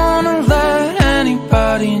don't wanna let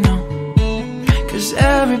anybody know, 'cause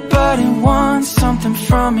everybody wants something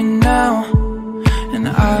from me now, and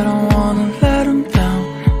I don't wanna let them down.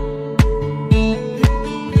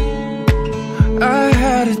 I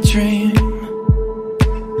had a dream,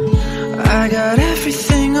 I got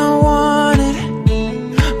everything I wanted,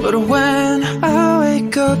 but when I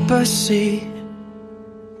wake up I see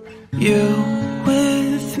you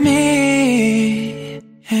with me.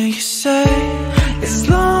 And you say, as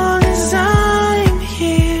long as I'm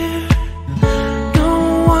here, no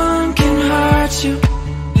one can hurt you.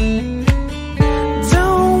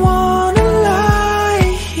 Don't wanna lie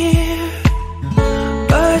here,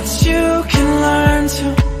 but you can learn to.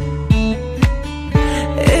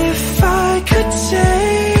 If I could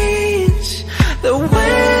change the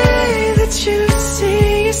way that you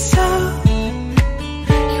see yourself,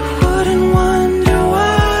 you wouldn't wonder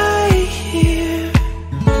why here.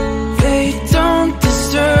 They don't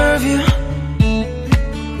deserve you.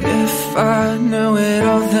 If I knew it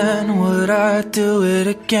all then, would I do it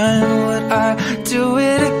again? Would I do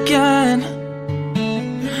it again?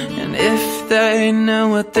 And if they knew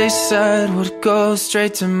what they said would go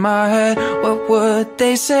straight to my head, what would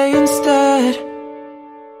they say instead?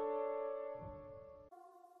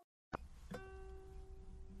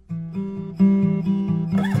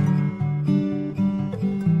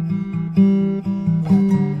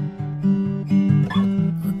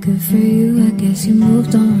 Well, good for you, I guess you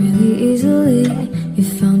moved on really easily. You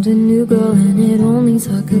found a new girl and it only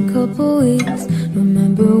took a couple weeks.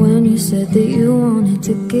 Remember when you said that you wanted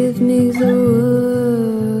to give me the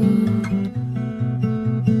world?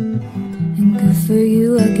 And good for you,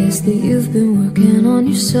 I guess that you've been working on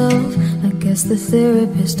yourself. I guess the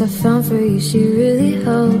therapist I found for you, she really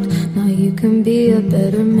helped. Now you can be a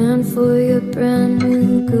better man for your brand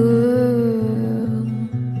new girl.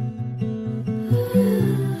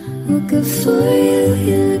 Well, good for you,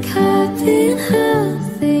 you look happy and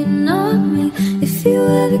healthy, not me, if you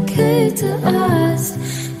ever cared to ask.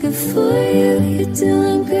 Good for you, you're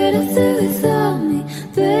doing great out there without me,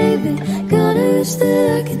 baby. Gotta wish that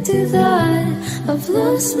I could do that. I've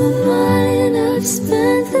lost my mind, I've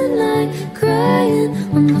spent the night crying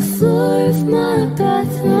on the floor of my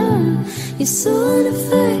bathroom. You're so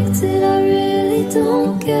unaffected, I really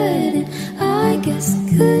don't get it. I guess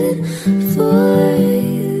good for you.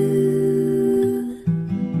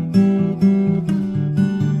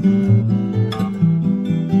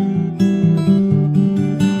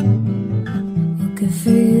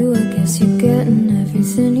 You're getting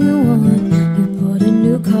everything you want. You bought a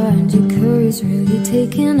new car and your career's really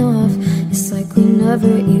taking off. It's like we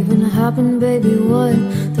never even happened, baby. What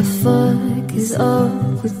the fuck is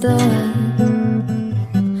up with that.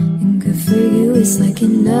 And good for you, it's like you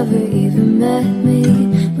never even met me.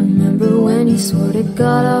 Remember when you swore to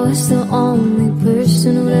God I was the only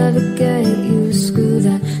person who'd ever get you? Screw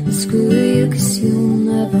that, and screw you, cause you'll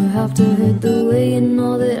never have to hurt the way you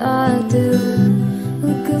know that I do.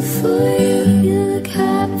 Well, good for you, you look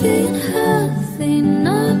happy and healthy,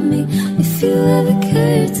 not me, if you ever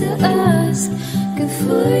cared to ask. Good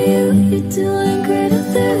for you, you're doing great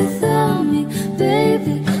out there without me,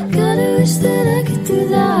 baby. Gotta wish that I could do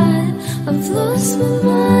that. I've lost my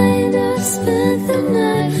mind, I've spent the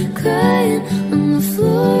night crying on the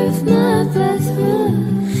floor of my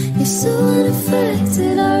bathroom. You're so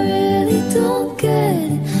unaffected, I really don't get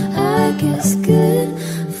it. I guess good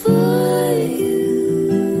for you.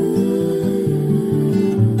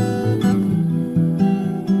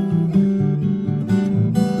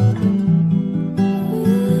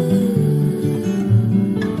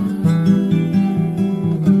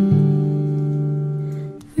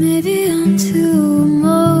 Maybe I'm too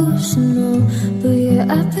emotional, but your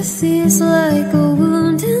apathy is like a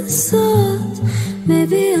wound in salt.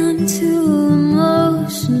 Maybe I'm too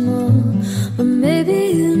emotional, or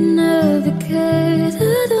maybe you never cared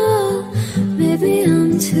at all. Maybe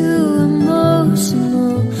I'm too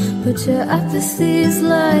emotional, but your apathy is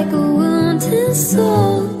like a wound in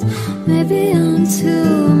salt. Maybe I'm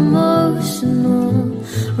too emotional,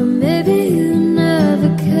 or maybe you never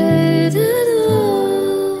cared at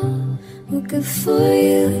all. Well, good for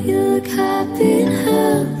you, you look happy and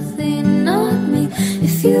healthy, not me,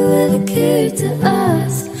 if you ever cared to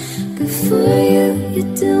ask. Good for you,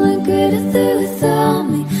 you're doing great out there without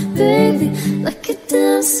me, baby, like a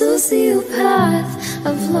damn sociopath.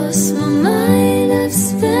 I've lost my mind, I've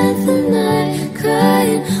spent the night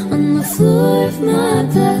crying on the floor of my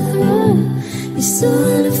bathroom. You're so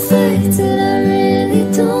unaffected, I really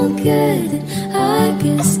don't get it. I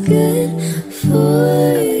guess good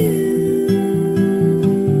for you.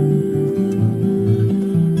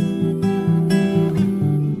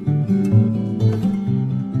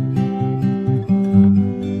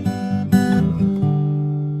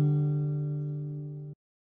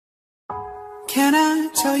 Can I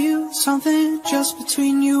tell you something just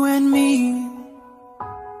between you and me?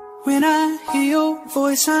 When I hear your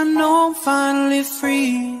voice I know I'm finally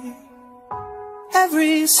free.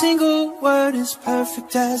 Every single word is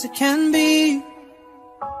perfect as it can be,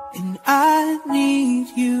 and I need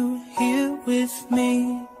you here with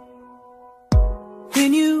me.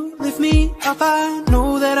 When you lift me up I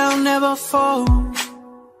know that I'll never fall.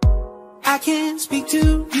 I can't speak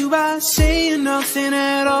to you by saying nothing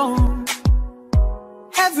at all.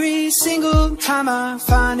 Every single time I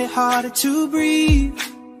find it harder to breathe,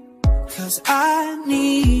 'cause I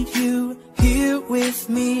need you here with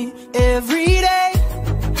me every day.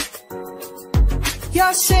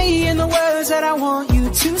 You're saying the words that I want you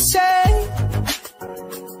to say.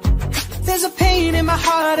 There's a pain in my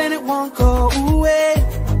heart and it won't go away.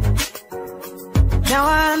 Now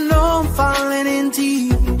I know I'm falling in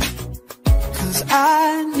deep, 'cause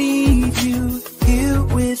I need you here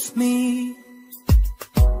with me.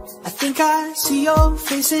 I think I see your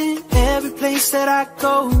face in every place that I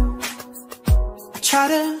go. I try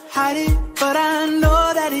to hide it, but I know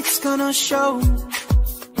that it's gonna show.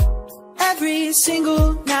 Every single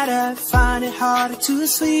night I find it harder to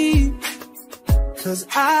sleep, 'cause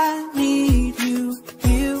I need you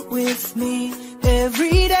here with me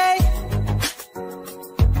every day.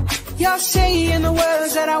 You're saying the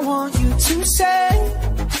words that I want you to say.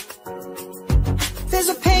 There's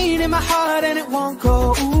a pain in my heart and it won't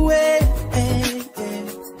go away.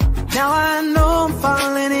 Now I know I'm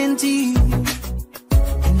falling in deep,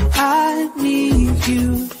 and I need you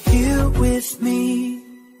here with me.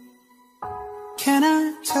 Can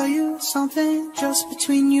I tell you something just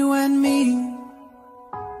between you and me?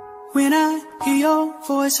 When I hear your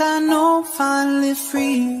voice I know I'm finally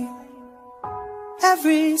free.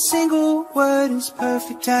 Every single word is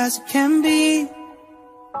perfect as it can be,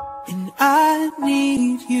 and I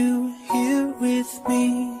need you here with me.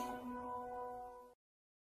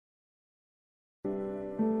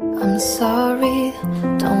 I'm sorry,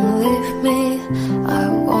 don't leave me, I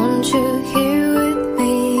want you here with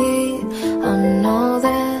me. I know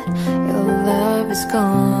that your love is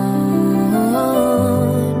gone.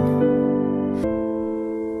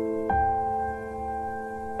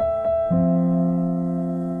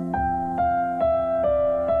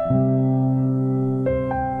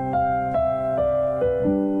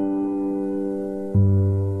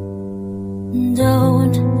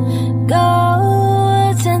 Don't go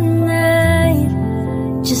tonight,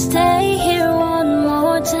 just stay here one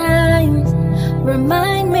more time.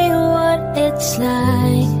 Remind me what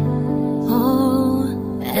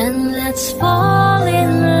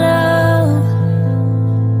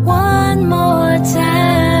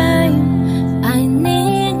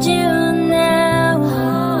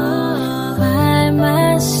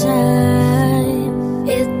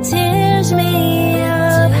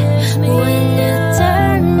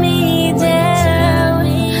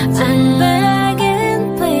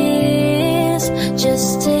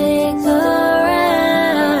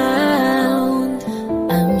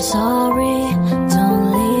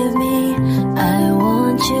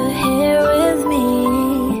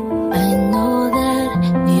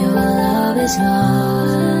is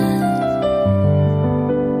gone.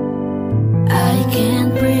 I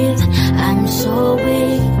can't breathe, I'm so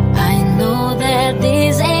weak. I know that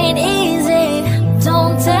this ain't easy.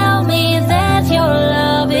 Don't tell me that your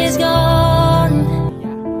love is gone.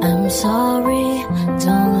 I'm sorry,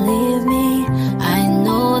 don't leave me. I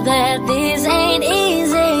know that this ain't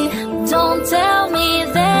easy. Don't tell me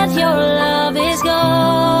that your love is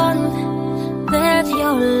gone. That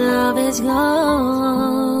your love is gone.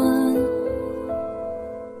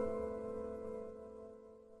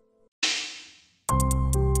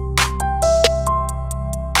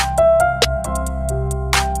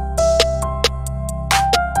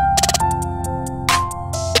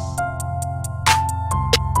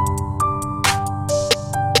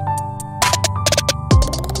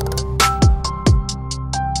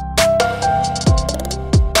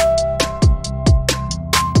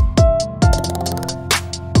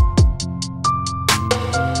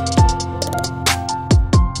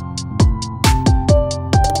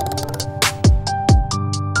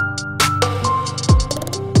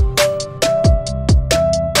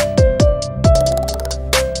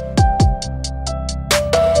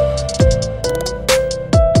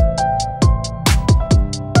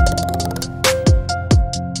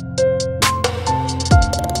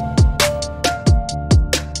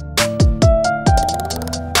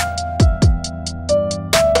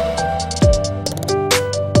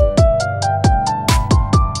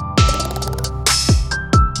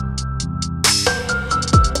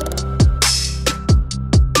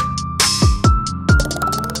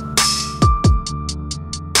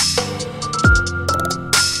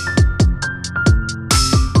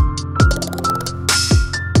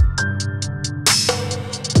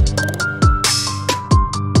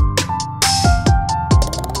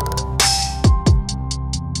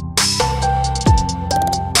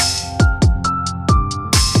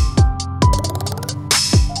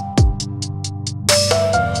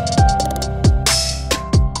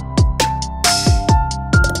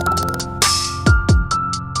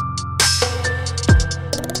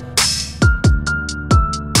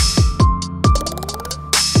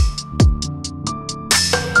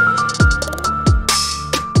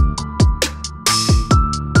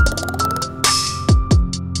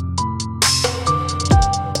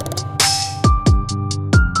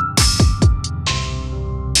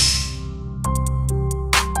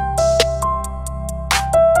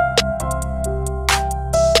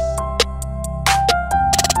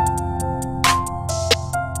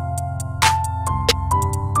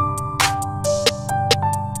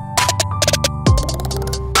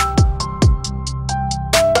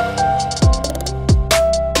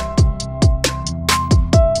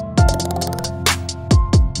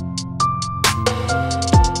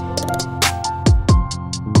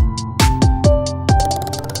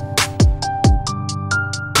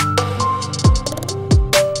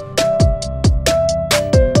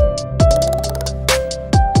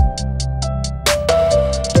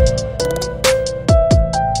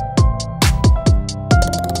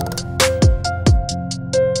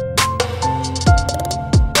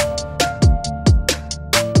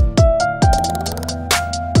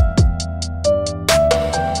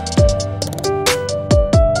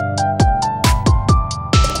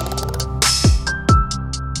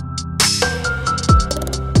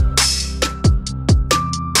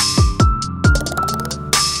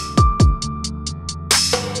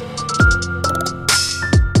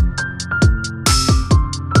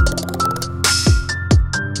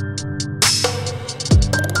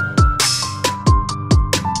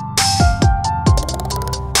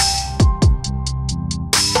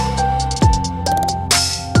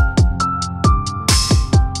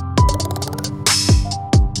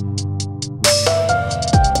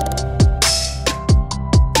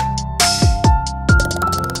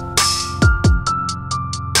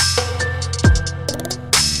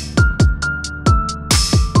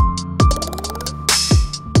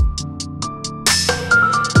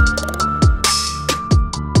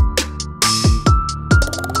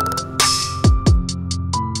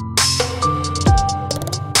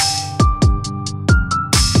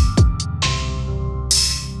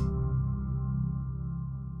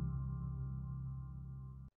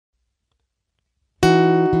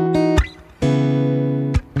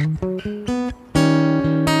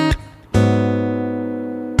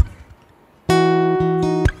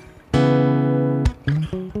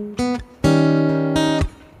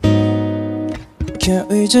 Can't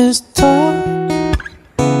we just talk?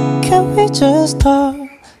 Can't we just talk?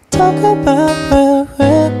 Talk about where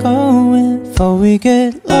we're going before we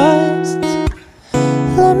get lost.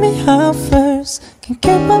 Let me out first. Can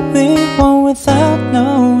get what we want without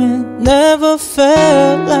knowing. Never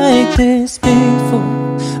felt like this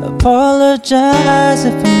before. Apologize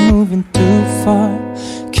if I'm moving too far.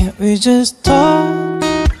 Can't we just talk?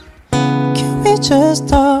 Can we just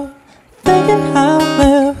talk? Thinking how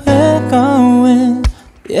we're going,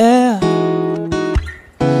 yeah.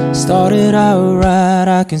 Started out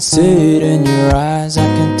right, I can see it in your eyes. I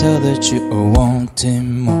can tell that you are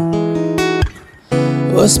wanting more.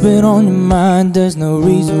 What's been on your mind? There's no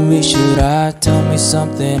reason we should hide. Tell me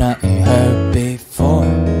something I ain't heard before.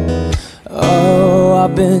 Oh,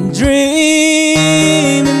 I've been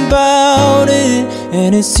dreaming about it,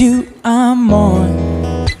 and it's you I'm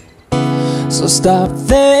on. So stop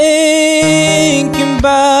thinking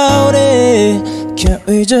about it. Can't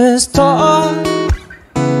we just talk?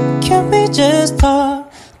 Can we just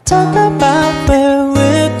talk? Talk about where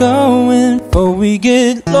we're going before we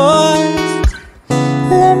get lost.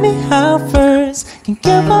 Let me out first. Can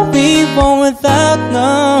get what we want without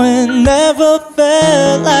knowing. Never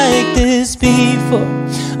felt like this before.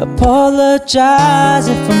 Apologize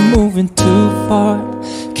if I'm moving too far.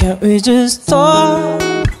 Can't we just talk?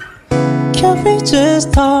 Can we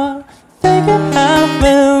just talk? Figure out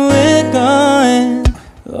where we're going.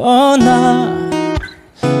 Oh no.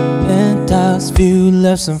 Penthouse view,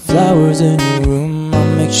 left some flowers in your room.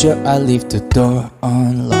 I'll make sure I leave the door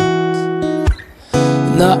unlocked.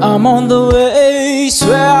 Now I'm on the way,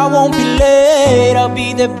 swear I won't be late. I'll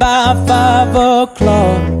be there by 5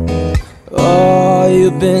 o'clock. Oh,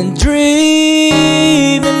 you've been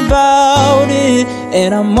dreaming about it,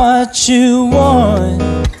 and I'm what you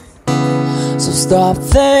want. So stop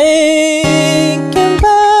thinking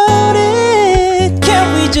about it.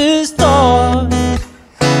 Can't we just talk?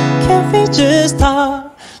 Can't we just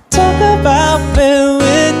talk? Talk about where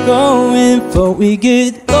we're going before we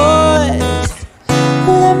get lost.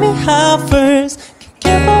 Let me out first. Can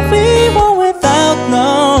get what we want without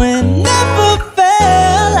knowing. Never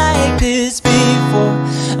felt like this before.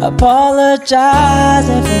 Apologize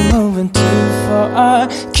if I'm moving too far.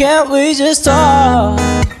 Can't we just talk?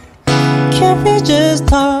 Can't we just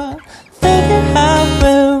talk? Figure out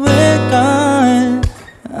where we're going.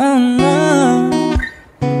 Oh no.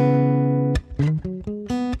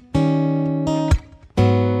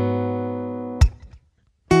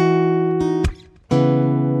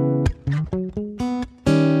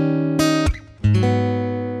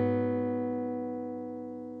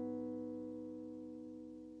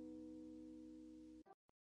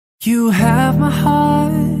 You have my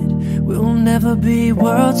heart, we'll never be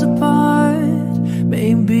worlds apart.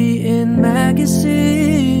 Maybe in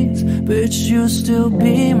magazines, but you'll still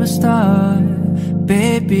be my star.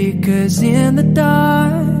 Baby, 'cause in the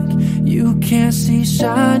dark, you can't see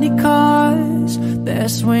shiny cars.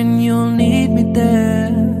 That's when you'll need me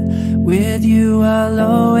there. With you I'll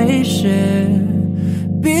always share.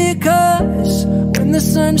 Because when the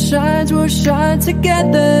sun shines, we'll shine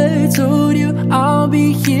together. Told you I'll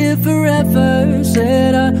be here forever.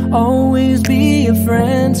 Said I'd always be a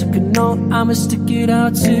friend. So could know I'ma stick it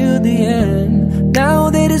out till the end.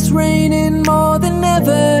 Now that it's raining more than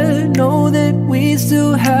ever, know that we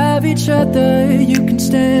still have each other. You can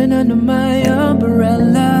stand under my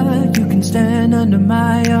umbrella. You can stand under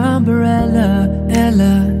my umbrella.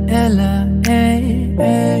 Ella, Ella, hey,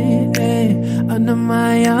 hey, hey. Under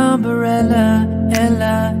my umbrella,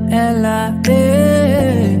 Ella, Ella,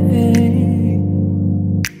 hey, hey.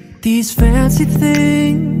 These fancy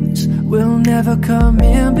things will never come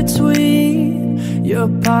in between. You're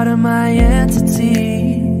part of my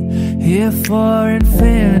entity, here for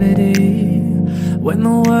infinity. When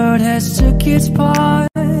the world has took its part,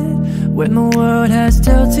 when the world has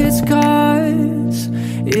dealt its cards,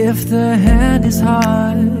 if the hand is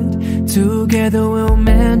hard, together we'll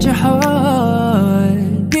mend your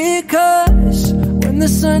heart. Because when the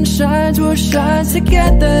sun shines, we'll shine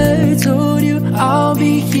together. Told you I'll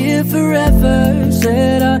be here forever.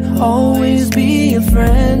 Said I'd always be a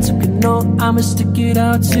friend. So you know I'ma stick it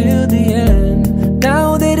out till the end.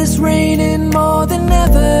 Now that it's raining more than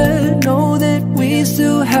ever, know that we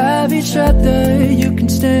still have each other. You can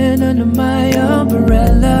stand under my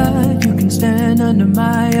umbrella. You can stand under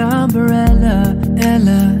my umbrella.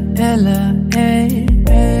 Ella, Ella, hey,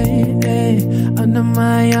 hey, hey. Under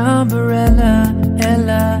my umbrella.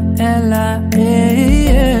 Ella, Ella, hey,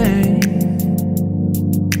 hey.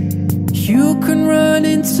 You can run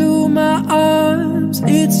into my arms.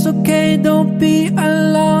 It's okay, don't be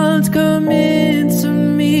alarmed. Come into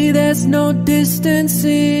me, there's no distance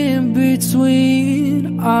in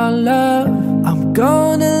between our love. I'm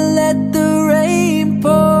gonna let the rain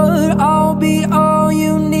pour. I'll be all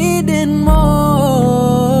you need and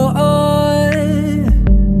more.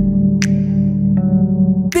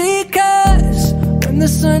 Because the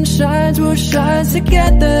sun shines, we'll shine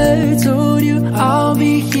together. Told you I'll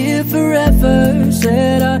be here forever.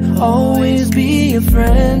 Said I'd always be a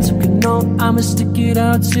friend. So you know I'ma stick it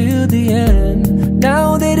out to the end.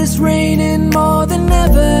 Now that it's raining more than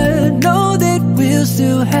ever, know that we'll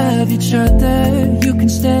still have each other. You can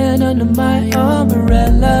stand under my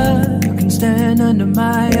umbrella. You can stand under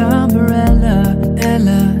my umbrella.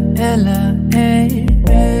 Ella, Ella, hey,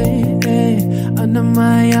 hey, hey. Under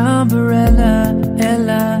my umbrella.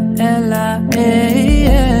 Ella, Ella, hey,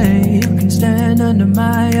 hey. You can stand under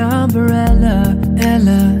my umbrella.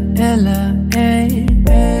 Ella, Ella, hey,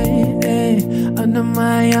 hey, hey. Under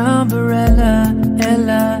my umbrella.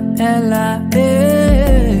 Ella, Ella,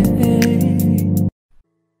 hey, hey.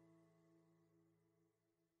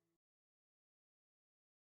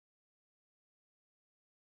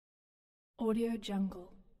 Audio Jungle.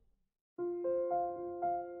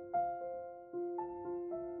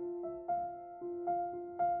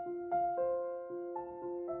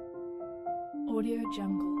 Audio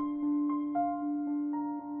Jungle.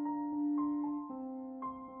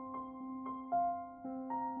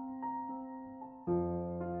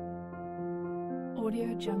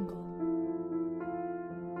 Audio Jungle.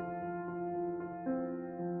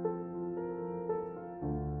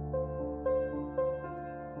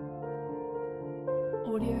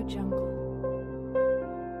 Audio Jungle.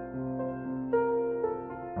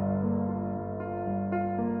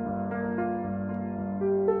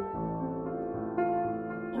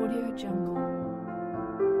 Audio Jungle.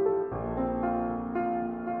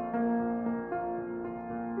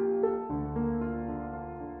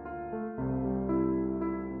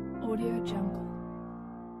 Audio Jungle.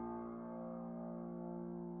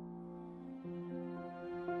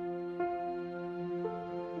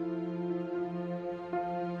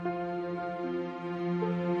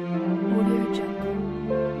 Audio Jungle.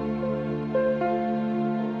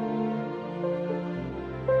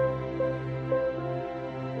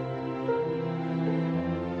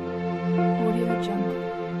 Audio Jungle.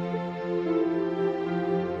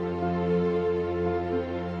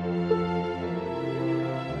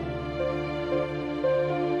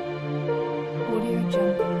 Audio Jungle. Audio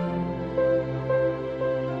Jungle.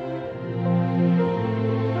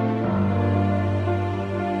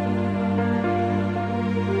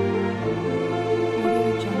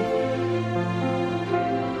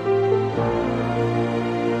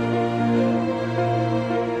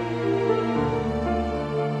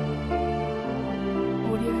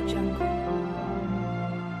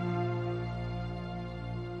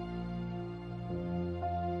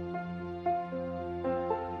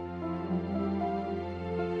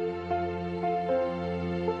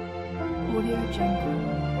 Audio Jungle.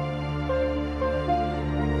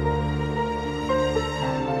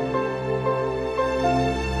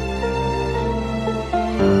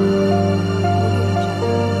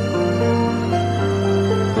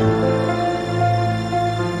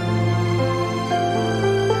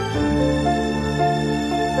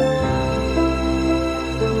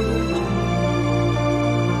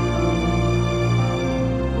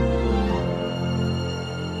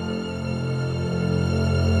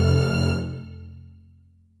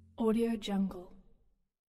 Audio Jungle.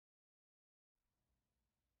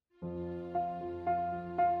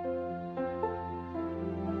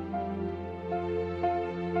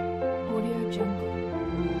 Audio Jungle.